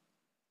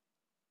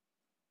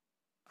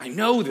 I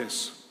know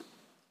this.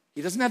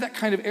 He doesn't have that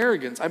kind of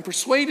arrogance. I'm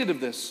persuaded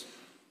of this.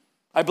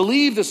 I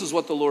believe this is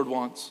what the Lord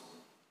wants.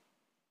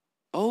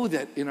 Oh,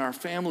 that in our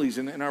families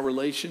and in our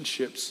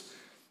relationships,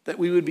 that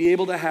we would be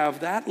able to have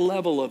that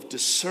level of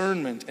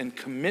discernment and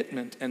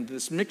commitment and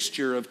this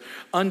mixture of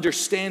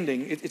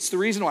understanding. It's the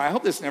reason why I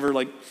hope this never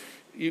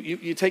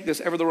you take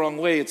this ever the wrong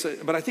way.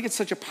 But I think it's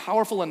such a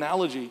powerful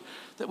analogy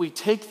that we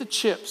take the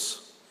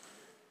chips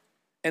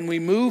and we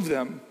move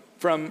them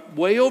from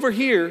way over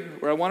here,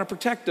 where I want to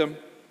protect them,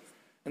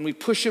 and we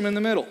push them in the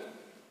middle.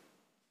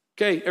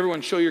 Okay, everyone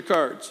show your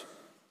cards.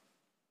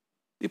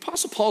 The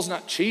Apostle Paul's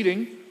not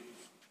cheating.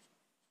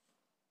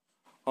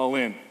 All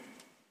in.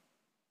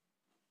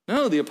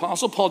 No, the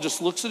Apostle Paul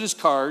just looks at his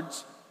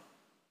cards,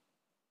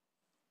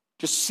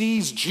 just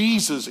sees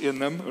Jesus in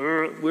them.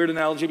 Weird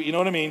analogy, but you know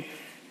what I mean.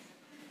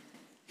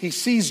 He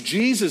sees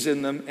Jesus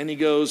in them, and he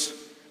goes,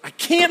 I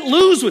can't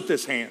lose with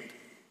this hand.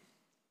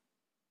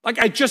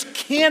 I just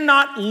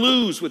cannot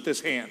lose with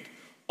this hand.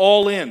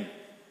 All in.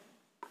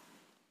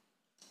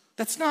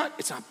 It's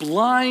not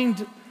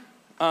blind,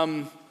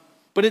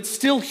 but it's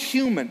still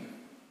human.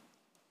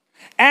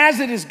 As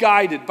it is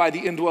guided by the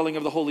indwelling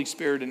of the Holy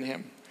Spirit in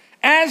him.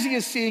 As he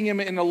is seeing him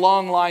in a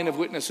long line of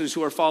witnesses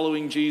who are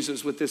following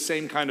Jesus with this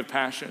same kind of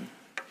passion,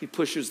 he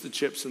pushes the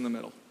chips in the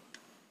middle.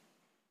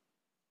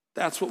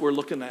 That's what we're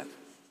looking at.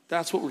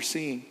 That's what we're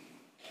seeing.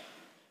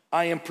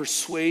 I am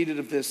persuaded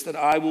of this, that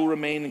I will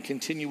remain and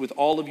continue with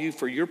all of you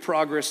for your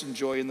progress and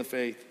joy in the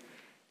faith,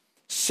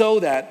 so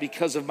that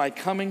because of my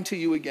coming to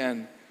you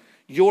again,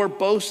 your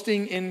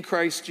boasting in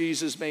Christ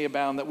Jesus may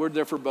abound. That word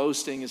there for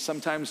boasting is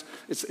sometimes,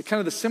 it's kind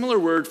of the similar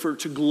word for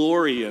to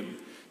glory in,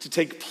 to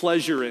take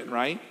pleasure in,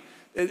 right?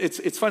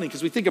 It's funny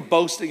because we think of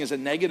boasting as a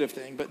negative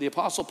thing, but the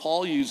Apostle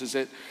Paul uses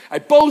it. I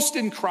boast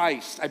in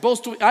Christ. I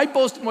boast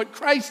in what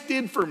Christ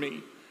did for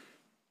me.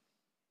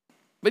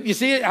 But you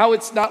see how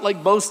it's not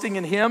like boasting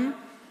in him?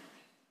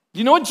 Do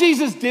you know what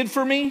Jesus did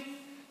for me?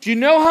 Do you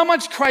know how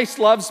much Christ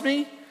loves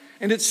me?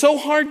 And it's so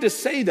hard to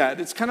say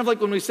that. It's kind of like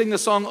when we sing the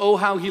song, Oh,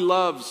 How He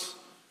Loves.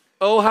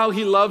 Oh, how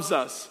He loves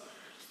us.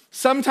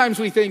 Sometimes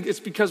we think it's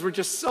because we're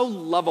just so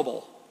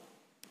lovable.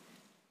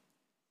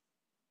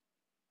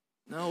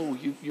 No,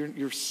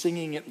 you're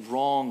singing it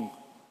wrong.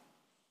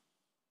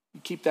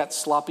 You keep that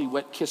sloppy,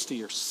 wet kiss to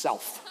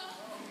yourself.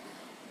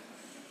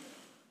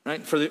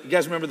 Right? You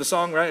guys remember the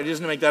song, right? I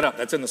just didn't make that up.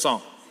 That's in the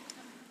song.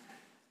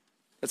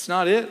 That's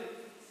not it.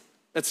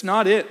 That's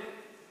not it.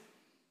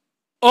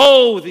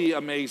 Oh, the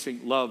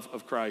amazing love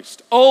of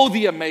Christ. Oh,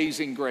 the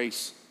amazing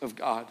grace of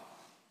God.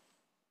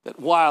 That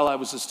while I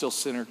was a still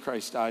sinner,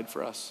 Christ died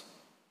for us.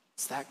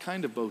 It's that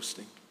kind of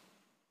boasting.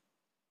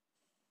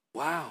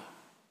 Wow.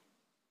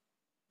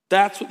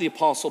 That's what the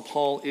Apostle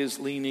Paul is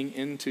leaning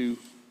into.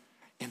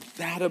 And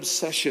that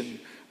obsession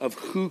of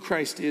who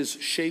Christ is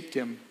shaped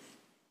him.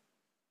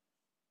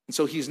 And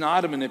so he's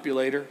not a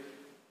manipulator.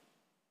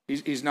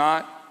 He's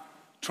not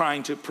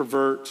trying to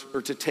pervert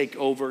or to take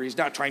over. He's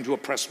not trying to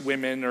oppress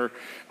women or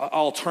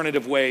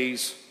alternative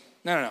ways.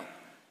 No.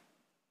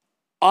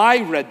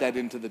 I read that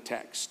into the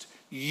text.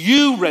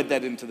 You read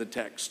that into the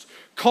text.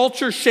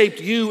 Culture shaped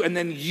you, and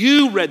then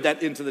you read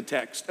that into the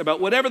text about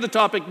whatever the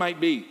topic might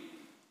be.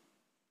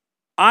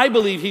 I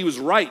believe he was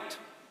right.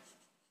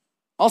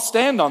 I'll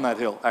stand on that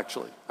hill,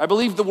 actually. I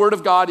believe the Word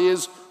of God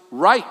is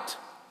right.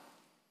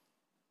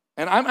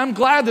 And I'm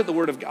glad that the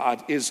Word of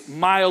God is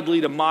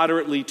mildly to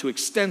moderately to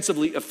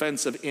extensively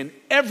offensive in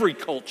every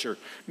culture.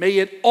 May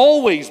it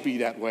always be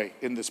that way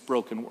in this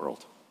broken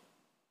world.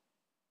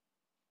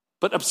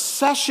 But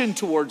obsession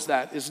towards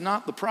that is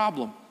not the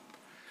problem.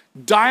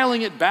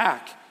 Dialing it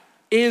back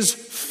is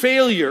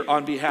failure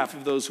on behalf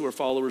of those who are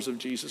followers of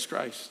Jesus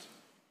Christ.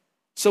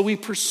 So we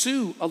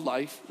pursue a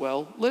life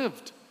well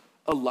lived,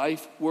 a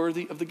life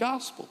worthy of the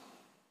gospel.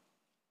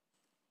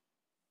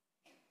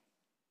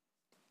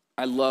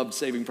 I loved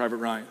Saving Private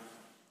Ryan.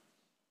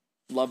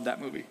 Loved that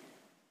movie.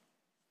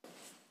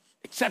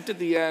 Except at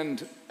the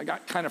end, I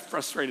got kind of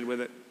frustrated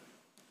with it.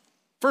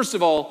 First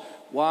of all,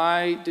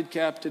 why did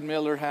Captain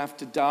Miller have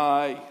to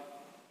die?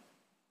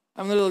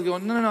 I'm literally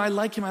going, no, I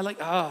like him.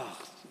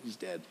 He's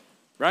dead,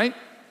 right?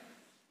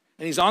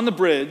 And he's on the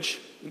bridge.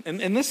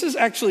 And this is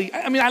actually,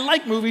 I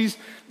like movies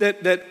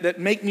that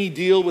make me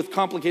deal with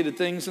complicated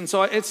things. And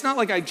so it's not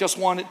like I just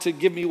want it to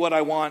give me what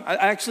I want. I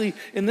actually,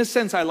 in this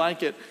sense, I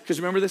like it. Because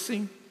remember this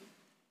scene?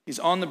 He's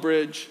on the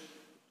bridge.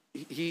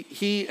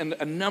 He and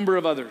a number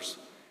of others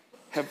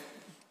have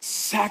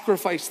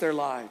sacrificed their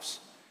lives.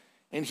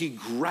 And he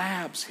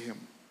grabs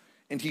him.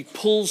 And he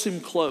pulls him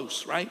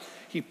close, right?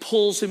 He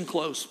pulls him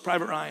close,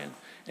 Private Ryan.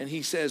 And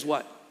he says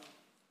what?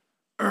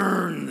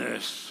 Earn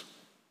this.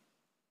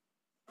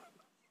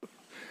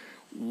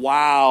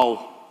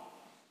 Wow.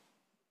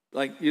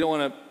 Like, you don't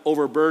want to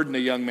overburden a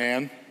young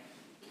man.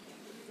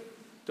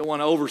 Don't want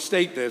to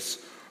overstate this.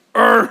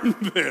 Earn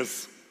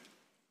this.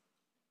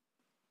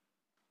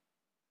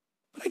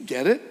 But I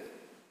get it.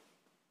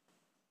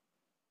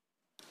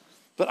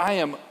 But I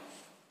am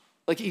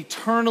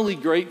eternally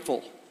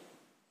grateful.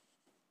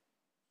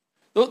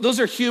 Those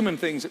are human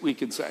things that we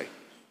could say.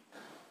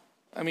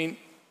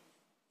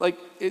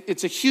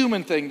 It's a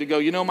human thing to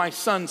go, my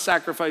son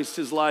sacrificed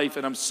his life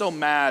and I'm so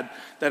mad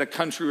that a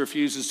country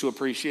refuses to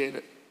appreciate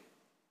it.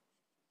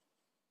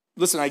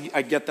 Listen,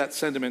 I get that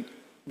sentiment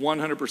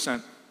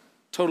 100%.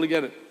 Totally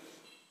get it.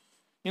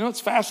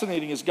 What's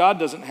fascinating is God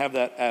doesn't have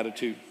that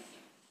attitude.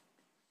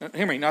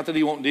 Hear me, not that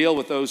he won't deal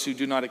with those who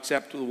do not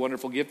accept the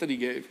wonderful gift that he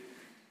gave.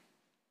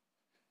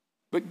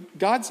 But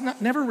God's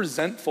never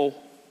resentful.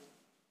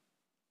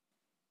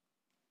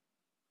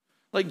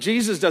 Like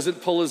Jesus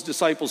doesn't pull his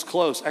disciples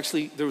close.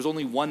 Actually, there was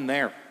only one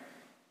there.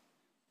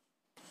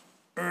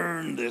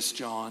 Earn this,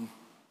 John.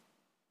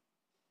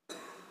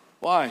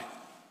 Why?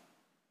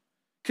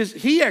 Because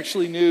he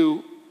actually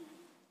knew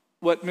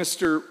what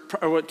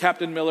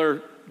Captain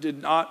Miller did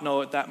not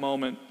know at that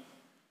moment.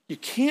 You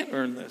can't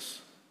earn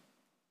this.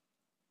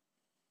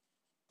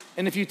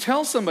 And if you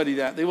tell somebody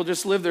that, they will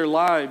just live their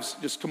lives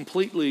just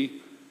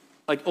completely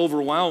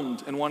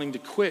overwhelmed and wanting to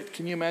quit.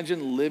 Can you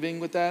imagine living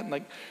with that?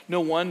 And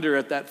no wonder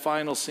at that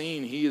final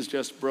scene, he is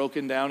just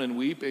broken down and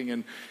weeping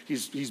and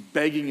he's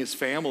begging his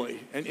family.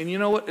 And you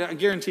know what? I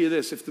guarantee you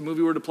this, if the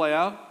movie were to play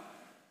out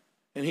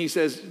and he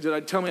says,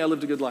 tell me I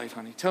lived a good life,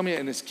 honey. Tell me,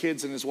 and his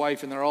kids and his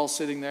wife, and they're all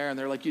sitting there and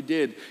they're like, you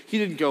did. He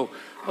didn't go,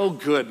 oh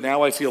good,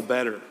 now I feel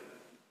better.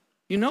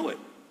 You know it.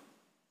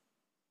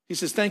 He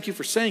says, thank you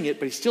for saying it,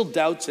 but he still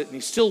doubts it and he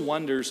still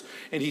wonders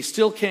and he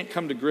still can't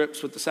come to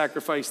grips with the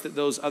sacrifice that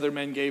those other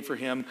men gave for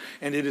him,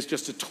 and it is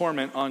just a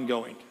torment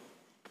ongoing.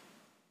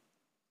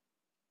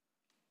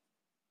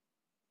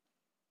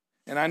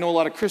 And I know a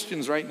lot of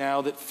Christians right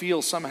now that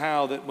feel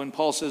somehow that when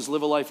Paul says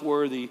live a life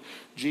worthy,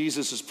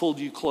 Jesus has pulled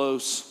you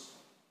close.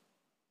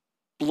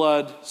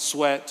 Blood,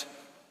 sweat,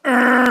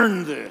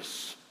 earn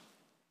this.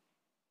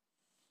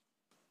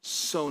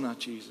 So not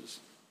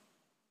Jesus.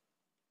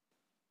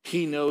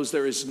 He knows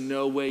there is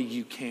no way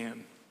you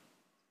can.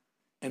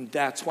 And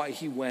that's why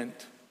he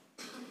went.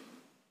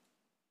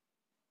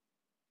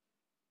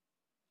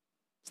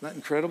 Isn't that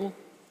incredible?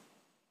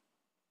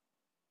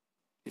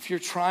 If you're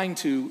trying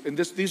to, and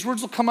these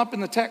words will come up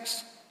in the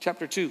text,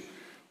 chapter 2,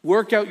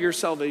 work out your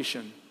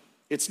salvation.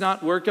 It's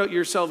not work out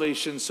your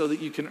salvation so that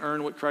you can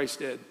earn what Christ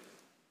did.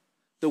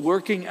 The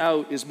working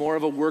out is more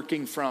of a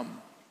working from.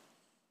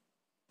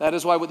 That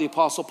is why what the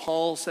Apostle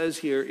Paul says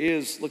here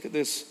is, look at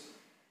this,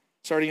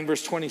 starting in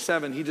verse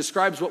 27. He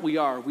describes what we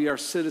are. We are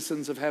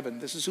citizens of heaven.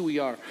 This is who we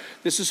are.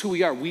 This is who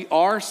we are. We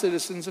are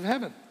citizens of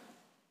heaven.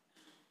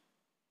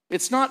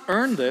 It's not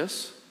earn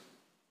this.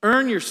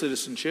 Earn your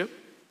citizenship.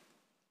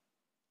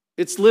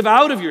 It's live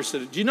out of your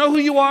citizenship. Do you know who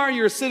you are?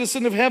 You're a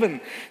citizen of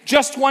heaven.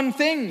 Just one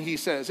thing, he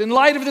says. In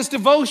light of this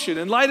devotion,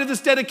 in light of this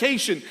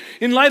dedication,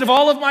 in light of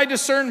all of my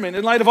discernment,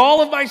 in light of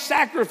all of my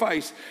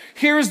sacrifice,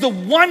 here is the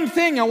one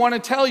thing I want to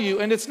tell you,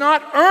 and it's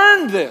not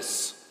earn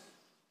this.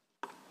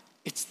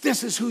 It's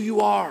this is who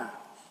you are.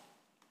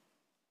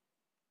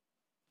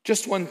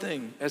 Just one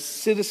thing. As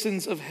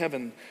citizens of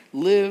heaven,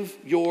 live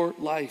your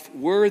life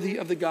worthy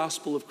of the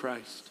gospel of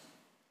Christ.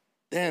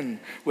 Then,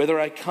 whether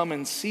I come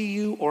and see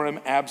you or am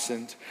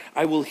absent,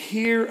 I will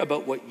hear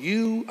about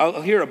you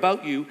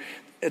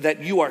that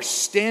you are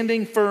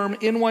standing firm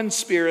in one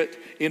spirit,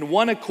 in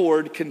one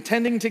accord,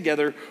 contending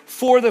together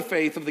for the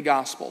faith of the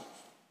gospel,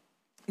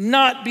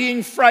 not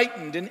being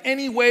frightened in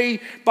any way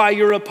by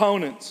your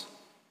opponents.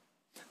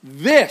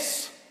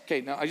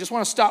 Okay, now I just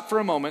want to stop for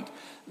a moment.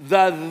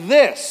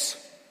 This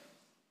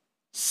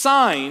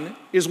sign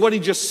is what he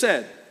just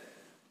said.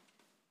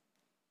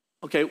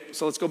 Okay,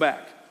 so let's go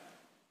back.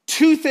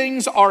 Two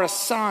things are a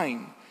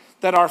sign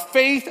that our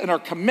faith and our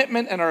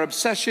commitment and our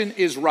obsession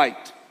is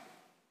right.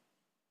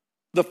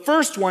 The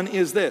first one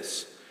is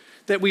this,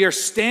 that we are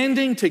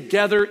standing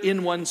together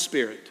in one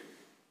spirit.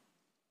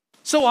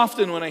 So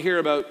often when I hear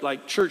about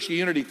like church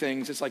unity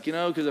things, it's like,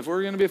 because if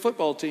we're going to be a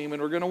football team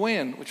and we're going to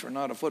win, which we're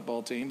not a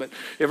football team, but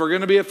if we're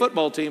going to be a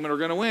football team and we're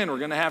going to win, we're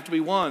going to have to be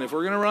one. If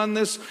we're going to run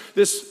this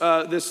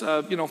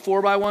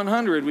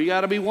 4x100, we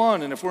got to be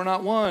one. And if we're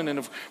not one, and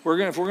if we're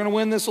going to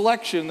win this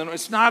election, then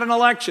it's not an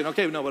election.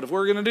 Okay, no, but if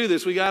we're going to do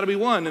this, we got to be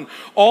one. And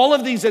all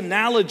of these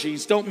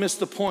analogies don't miss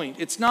the point.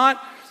 It's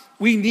not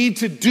we need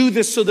to do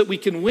this so that we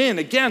can win.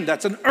 Again,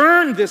 that's an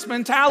earn this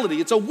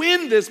mentality. It's a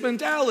win this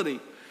mentality.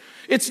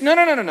 It's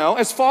no.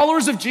 As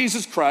followers of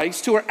Jesus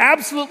Christ who are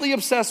absolutely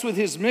obsessed with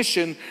his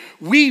mission,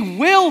 we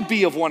will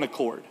be of one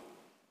accord.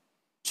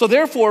 So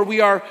therefore,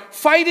 we are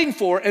fighting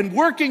for and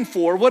working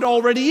for what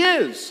already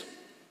is.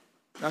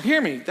 Now hear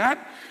me,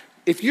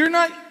 if you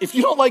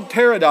don't like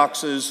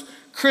paradoxes,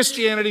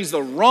 Christianity's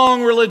the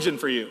wrong religion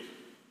for you.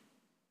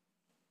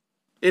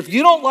 If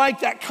you don't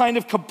like that kind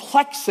of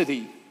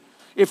complexity,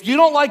 if you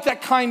don't like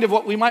that kind of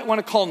what we might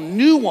want to call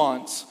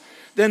nuance,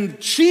 then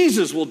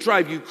Jesus will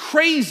drive you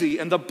crazy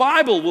and the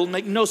Bible will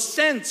make no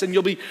sense and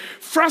you'll be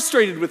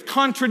frustrated with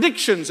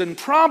contradictions and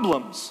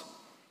problems.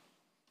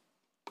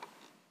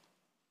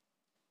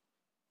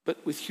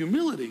 But with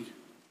humility,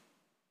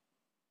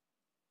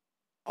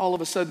 all of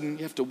a sudden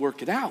you have to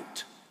work it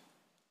out.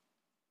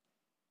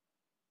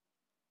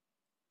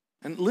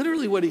 And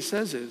literally what he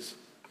says is,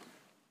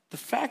 the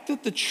fact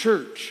that the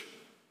church,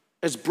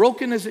 as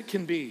broken as it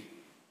can be,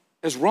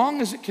 as wrong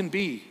as it can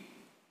be,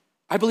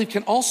 I believe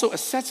can also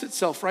assess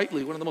itself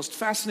rightly. One of the most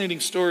fascinating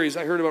stories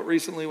I heard about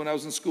recently when I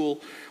was in school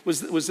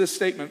was this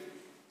statement.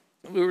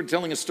 We were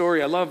telling a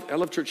story. I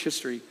love church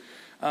history.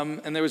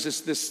 And there was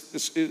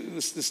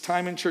this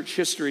time in church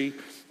history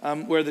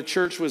where the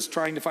church was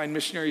trying to find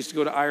missionaries to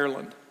go to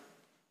Ireland,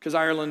 because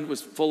Ireland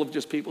was full of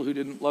just people who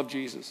didn't love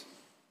Jesus.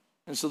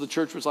 And so the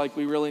church was like,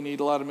 we really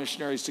need a lot of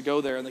missionaries to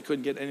go there, and they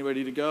couldn't get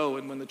anybody to go.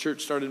 And when the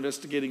church started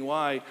investigating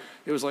why,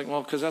 it was like,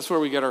 well, because that's where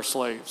we get our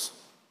slaves.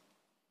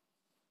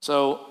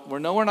 So we're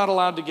not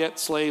allowed to get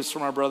slaves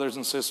from our brothers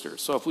and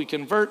sisters. So if we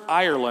convert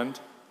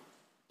Ireland,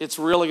 it's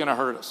really going to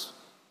hurt us.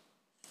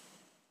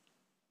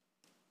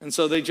 And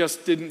so they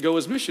just didn't go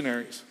as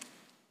missionaries.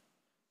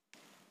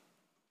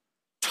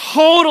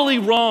 Totally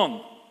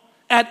wrong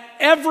at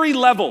every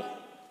level.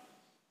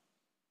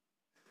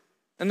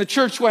 And the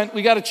church went,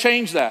 we got to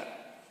change that.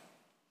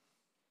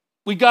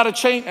 We got to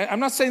change. I'm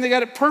not saying they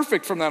got it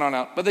perfect from then on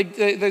out, but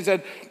they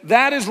said,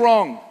 that is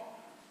wrong.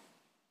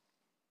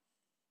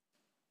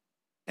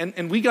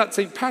 And we got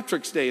St.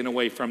 Patrick's Day in a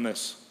way from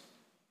this.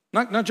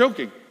 Not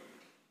joking.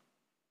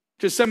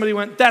 Because somebody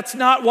went, that's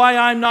not why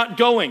I'm not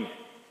going.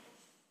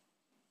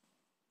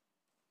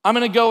 I'm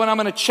going to go and I'm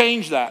going to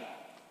change that.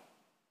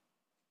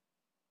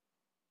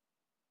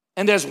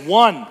 And as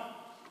one,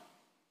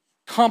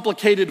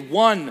 complicated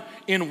one,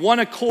 in one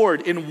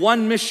accord, in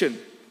one mission.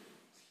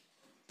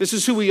 This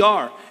is who we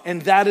are.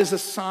 And that is a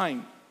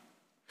sign.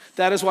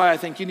 That is why I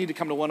think you need to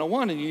come to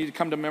 101 and you need to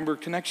come to Member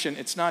Connection.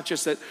 It's not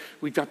just that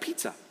we've got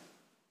pizza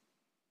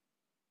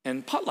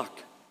and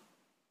potluck.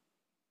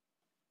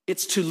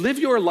 It's to live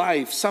your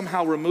life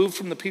somehow removed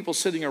from the people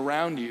sitting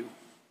around you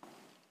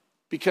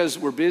because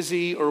we're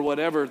busy or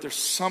whatever. There's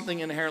something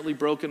inherently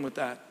broken with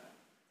that.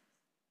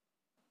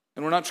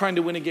 And we're not trying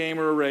to win a game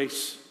or a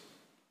race.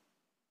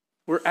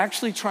 We're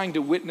actually trying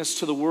to witness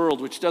to the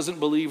world, which doesn't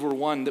believe we're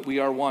one, that we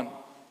are one.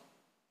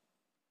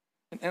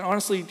 And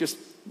honestly, just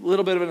a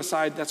little bit of an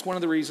aside, that's one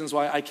of the reasons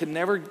why I can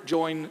never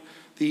join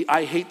the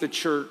I hate the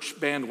church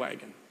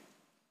bandwagon,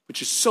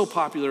 which is so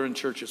popular in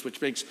churches, which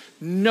makes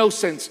no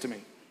sense to me.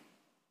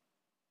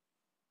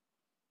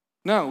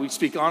 No, we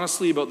speak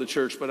honestly about the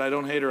church, but I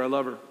don't hate her, I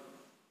love her.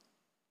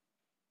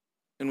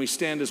 and we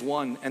stand as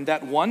one. And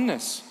that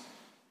oneness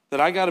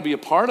that I got to be a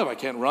part of, I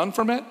can't run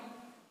from it,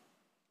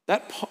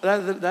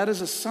 that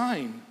is a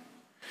sign.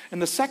 And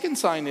the second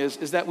sign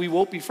is that we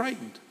won't be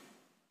frightened.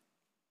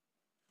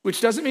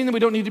 Which doesn't mean that we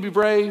don't need to be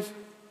brave.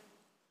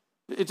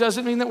 It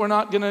doesn't mean that we're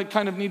not going to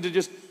kind of need to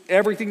just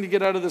everything to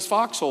get out of this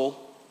foxhole.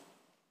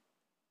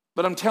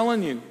 But I'm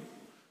telling you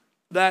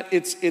that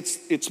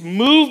it's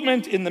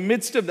movement in the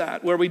midst of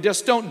that, where we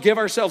just don't give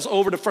ourselves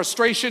over to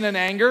frustration and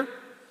anger,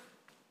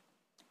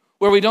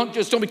 where we don't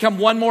become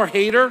one more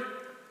hater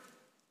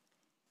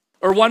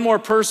or one more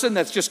person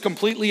that's just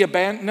completely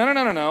abandoned.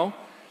 No.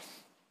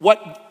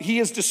 What he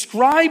is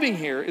describing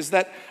here is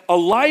that a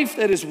life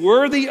that is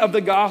worthy of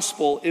the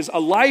gospel is a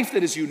life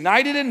that is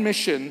united in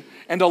mission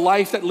and a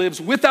life that lives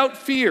without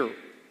fear.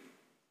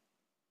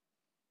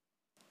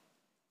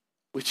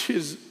 Which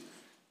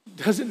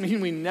doesn't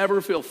mean we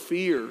never feel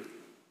fear.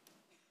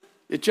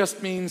 It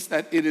just means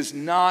that it is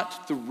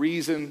not the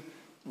reason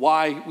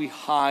why we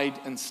hide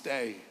and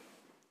stay,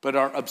 but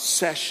our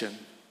obsession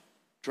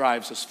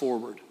drives us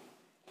forward.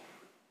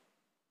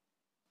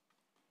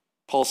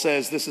 Paul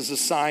says, this is a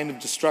sign of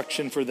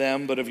destruction for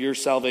them, but of your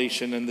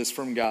salvation, and this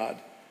from God.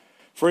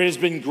 For it has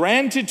been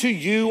granted to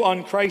you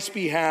on Christ's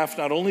behalf,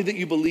 not only that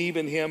you believe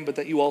in him, but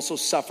that you also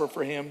suffer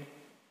for him,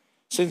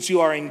 since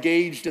you are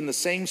engaged in the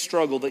same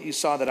struggle that you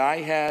saw that I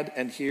had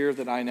and hear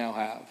that I now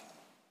have.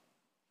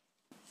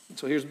 And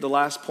so here's the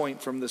last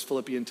point from this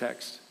Philippian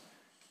text.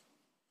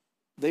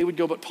 They would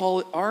go, but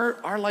Paul,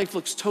 our life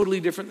looks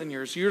totally different than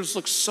yours. Yours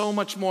looks so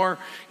much more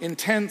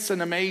intense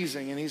and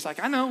amazing. And he's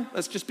like, I know,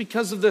 that's just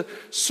because of the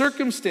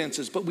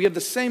circumstances, but we have the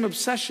same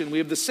obsession. We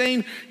have the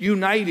same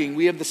uniting.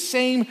 We have the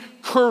same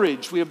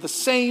courage. We have the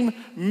same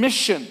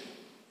mission.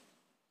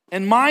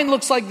 And mine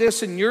looks like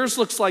this and yours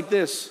looks like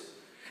this.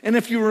 And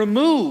if you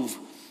remove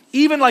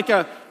even like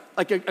a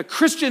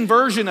Christian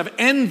version of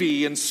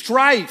envy and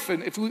strife,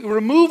 and if we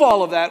remove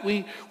all of that,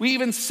 we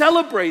even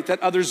celebrate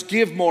that others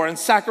give more and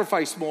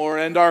sacrifice more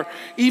and are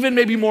even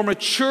maybe more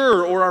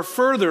mature or are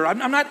further.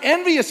 I'm not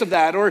envious of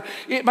that,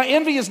 my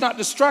envy is not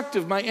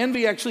destructive. My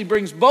envy actually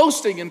brings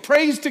boasting and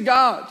praise to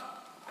God.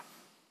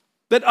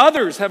 That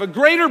others have a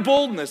greater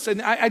boldness,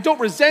 and I don't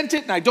resent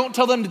it, and I don't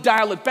tell them to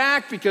dial it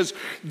back because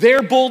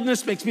their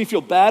boldness makes me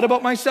feel bad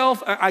about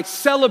myself. I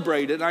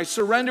celebrate it, and I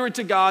surrender it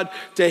to God,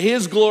 to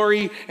his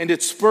glory, and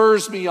it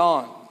spurs me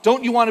on.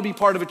 Don't you want to be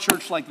part of a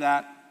church like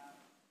that?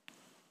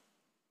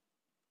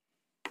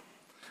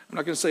 I'm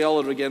not going to say all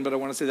of it again, but I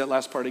want to say that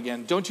last part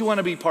again. Don't you want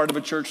to be part of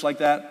a church like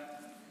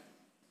that?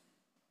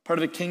 Part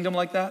of a kingdom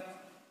like that?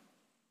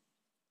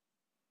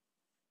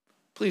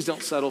 Please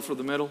don't settle for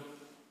the middle.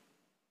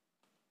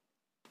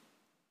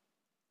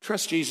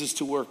 Trust Jesus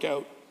to work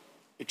out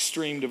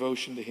extreme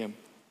devotion to him.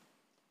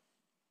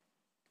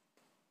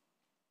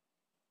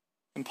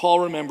 And Paul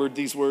remembered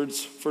these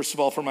words, first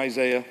of all, from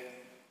Isaiah.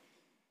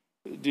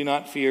 Do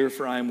not fear,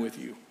 for I am with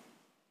you.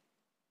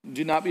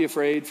 Do not be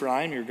afraid, for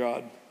I am your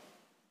God.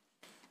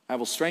 I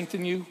will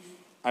strengthen you.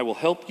 I will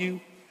help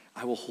you.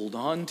 I will hold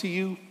on to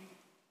you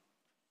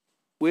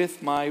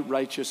with my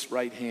righteous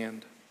right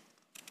hand.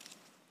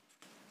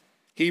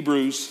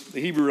 Hebrews,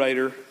 the Hebrew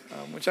writer,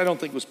 which I don't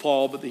think was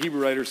Paul, but the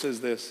Hebrew writer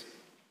says this.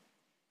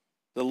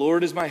 The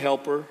Lord is my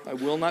helper. I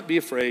will not be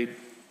afraid.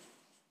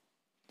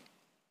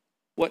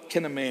 What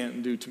can a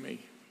man do to me?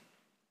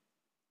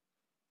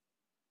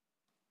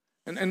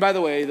 And by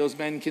the way, those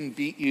men can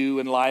beat you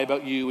and lie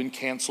about you and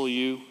cancel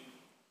you.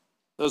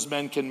 Those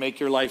men can make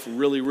your life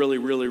really, really,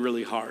 really,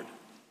 really hard.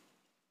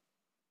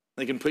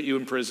 They can put you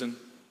in prison.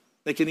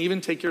 They can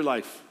even take your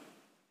life.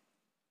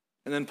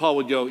 And then Paul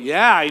would go,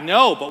 yeah, I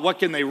know, but what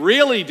can they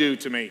really do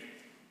to me?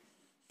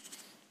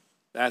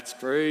 That's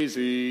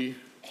crazy.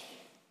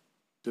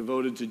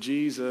 Devoted to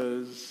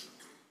Jesus.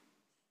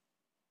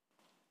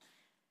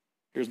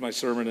 Here's my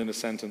sermon in a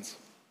sentence.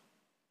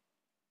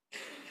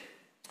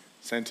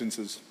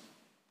 Sentences.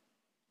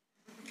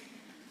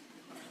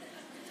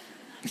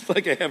 It's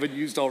like I haven't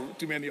used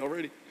too many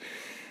already.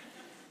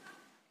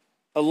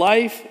 A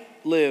life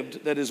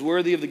lived that is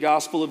worthy of the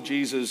gospel of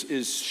Jesus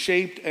is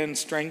shaped and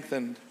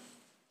strengthened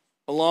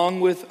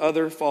along with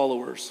other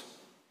followers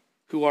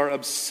who are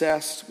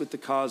obsessed with the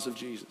cause of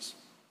Jesus.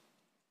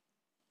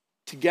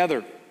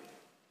 Together,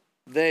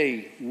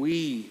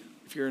 we,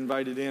 if you're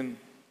invited in,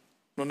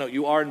 no,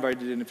 you are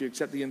invited in if you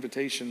accept the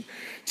invitation.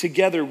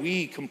 Together,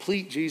 we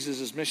complete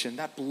Jesus' mission.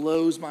 That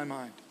blows my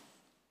mind.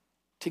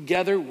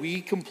 Together,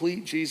 we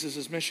complete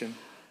Jesus' mission.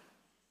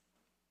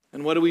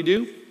 And what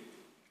do?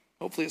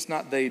 Hopefully it's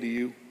not they to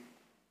you.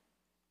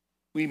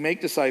 We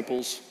make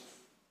disciples,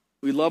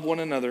 we love one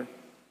another,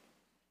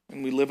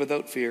 and we live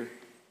without fear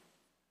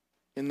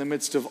in the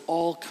midst of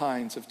all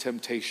kinds of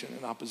temptation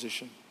and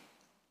opposition.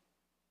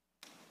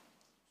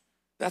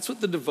 That's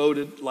what the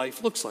devoted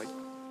life looks like.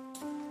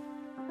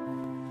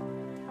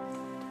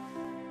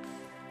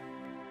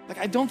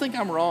 I don't think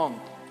I'm wrong.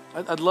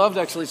 I'd love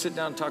to actually sit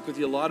down and talk with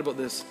you a lot about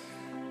this.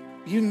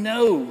 You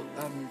know,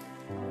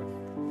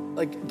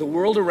 the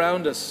world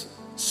around us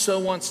so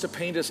wants to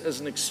paint us as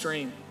an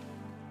extreme.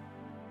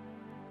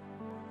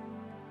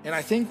 And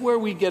I think where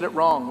we get it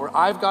wrong, where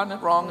I've gotten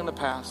it wrong in the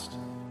past,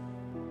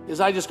 is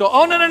I just go,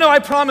 oh, no, I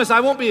promise I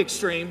won't be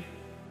extreme.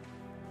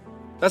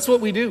 That's what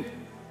we do.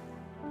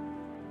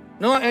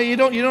 No, you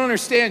don't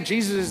understand.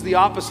 Jesus is the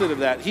opposite of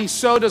that. He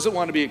so doesn't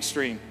want to be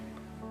extreme.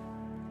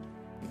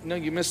 No,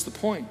 you missed the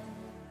point.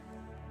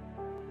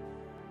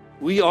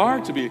 We are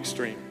to be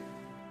extreme.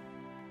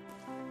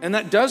 And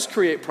that does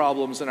create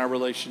problems in our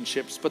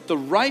relationships, but the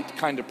right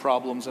kind of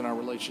problems in our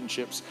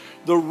relationships,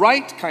 the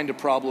right kind of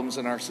problems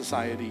in our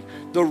society,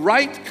 the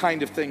right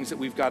kind of things that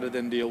we've got to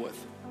then deal with.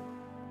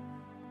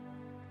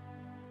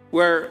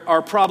 Where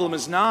our problem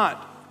is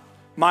not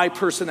my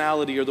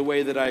personality or the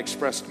way that I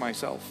expressed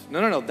myself.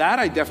 No. That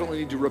I definitely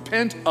need to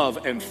repent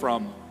of and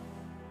from.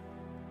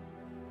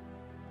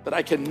 But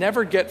I can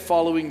never get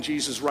following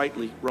Jesus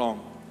rightly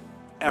wrong.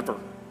 Ever.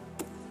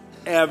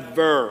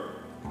 Ever.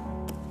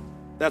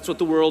 That's what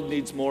the world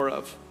needs more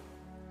of.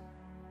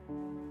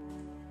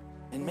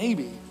 And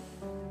maybe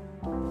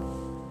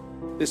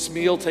this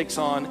meal takes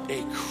on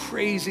a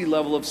crazy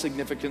level of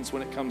significance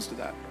when it comes to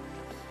that.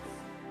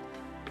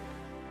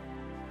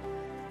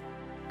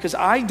 Because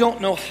I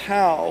don't know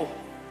how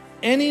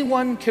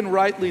anyone can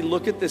rightly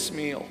look at this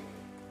meal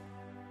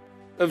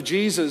of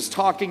Jesus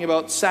talking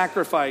about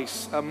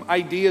sacrifice,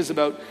 ideas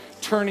about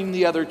turning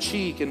the other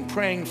cheek and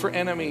praying for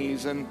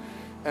enemies and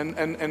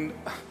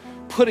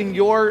putting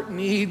your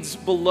needs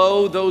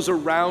below those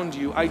around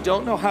you. I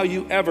don't know how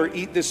you ever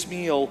eat this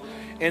meal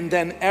and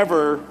then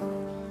ever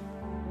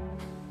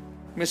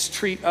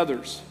mistreat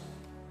others,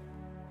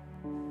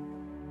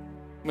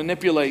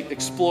 manipulate,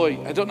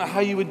 exploit. I don't know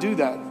how you would do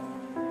that.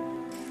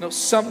 No,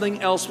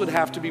 something else would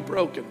have to be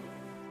broken.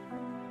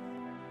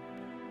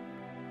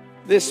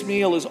 This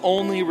meal is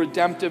only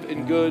redemptive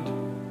and good.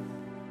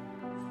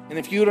 And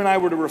if you and I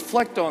were to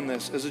reflect on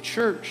this as a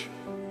church,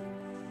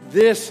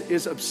 this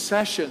is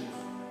obsession.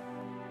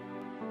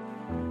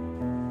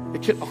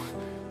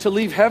 To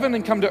leave heaven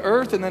and come to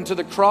earth and then to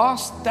the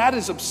cross, that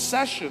is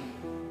obsession.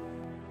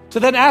 To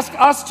then ask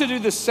us to do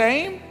the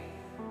same,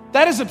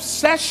 that is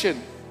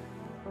obsession.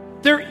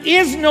 There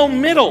is no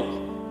middle.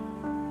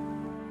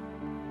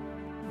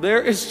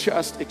 There is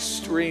just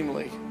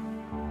extremely,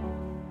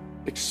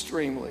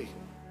 extremely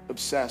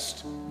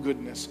obsessed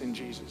goodness in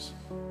Jesus.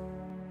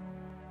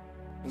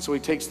 And so he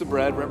takes the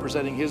bread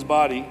representing his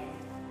body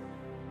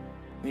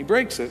and he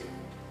breaks it.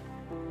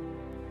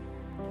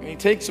 And he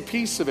takes a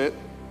piece of it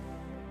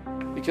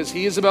because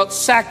he is about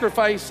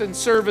sacrifice and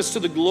service to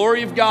the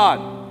glory of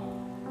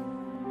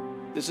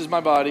God. This is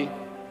my body.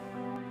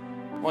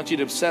 I want you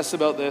to obsess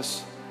about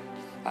this.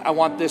 I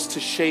want this to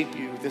shape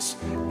you. This,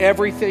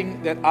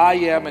 everything that I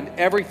am and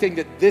everything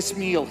that this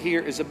meal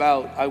here is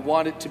about, I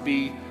want it to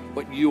be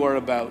what you are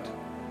about.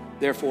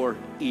 Therefore,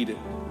 eat it.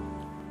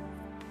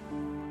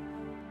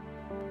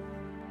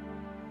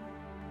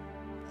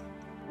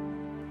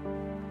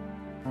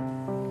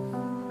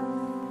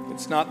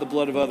 It's not the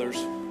blood of others.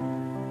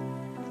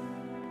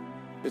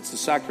 It's the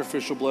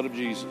sacrificial blood of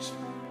Jesus.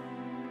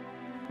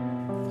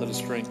 Let us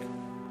drink.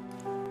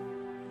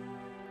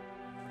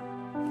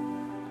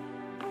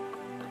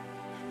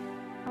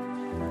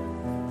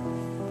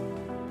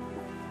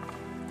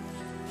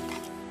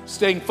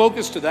 Staying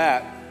focused to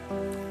that,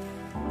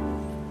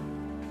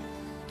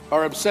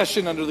 our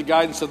obsession under the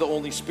guidance of the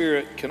Holy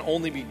Spirit can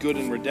only be good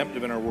and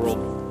redemptive in our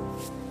world.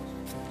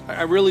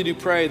 I really do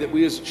pray that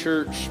we as a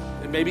church,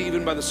 and maybe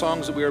even by the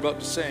songs that we are about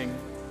to sing,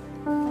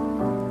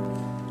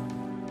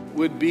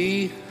 would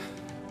be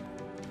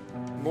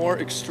more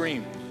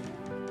extreme.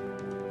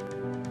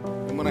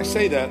 And when I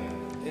say that,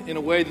 in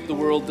a way that the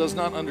world does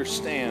not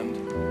understand,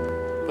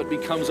 but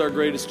becomes our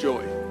greatest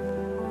joy.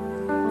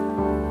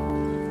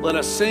 Let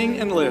us sing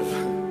and live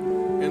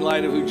in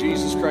light of who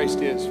Jesus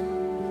Christ is.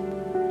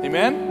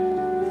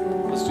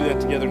 Amen? Let's do that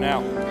together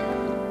now.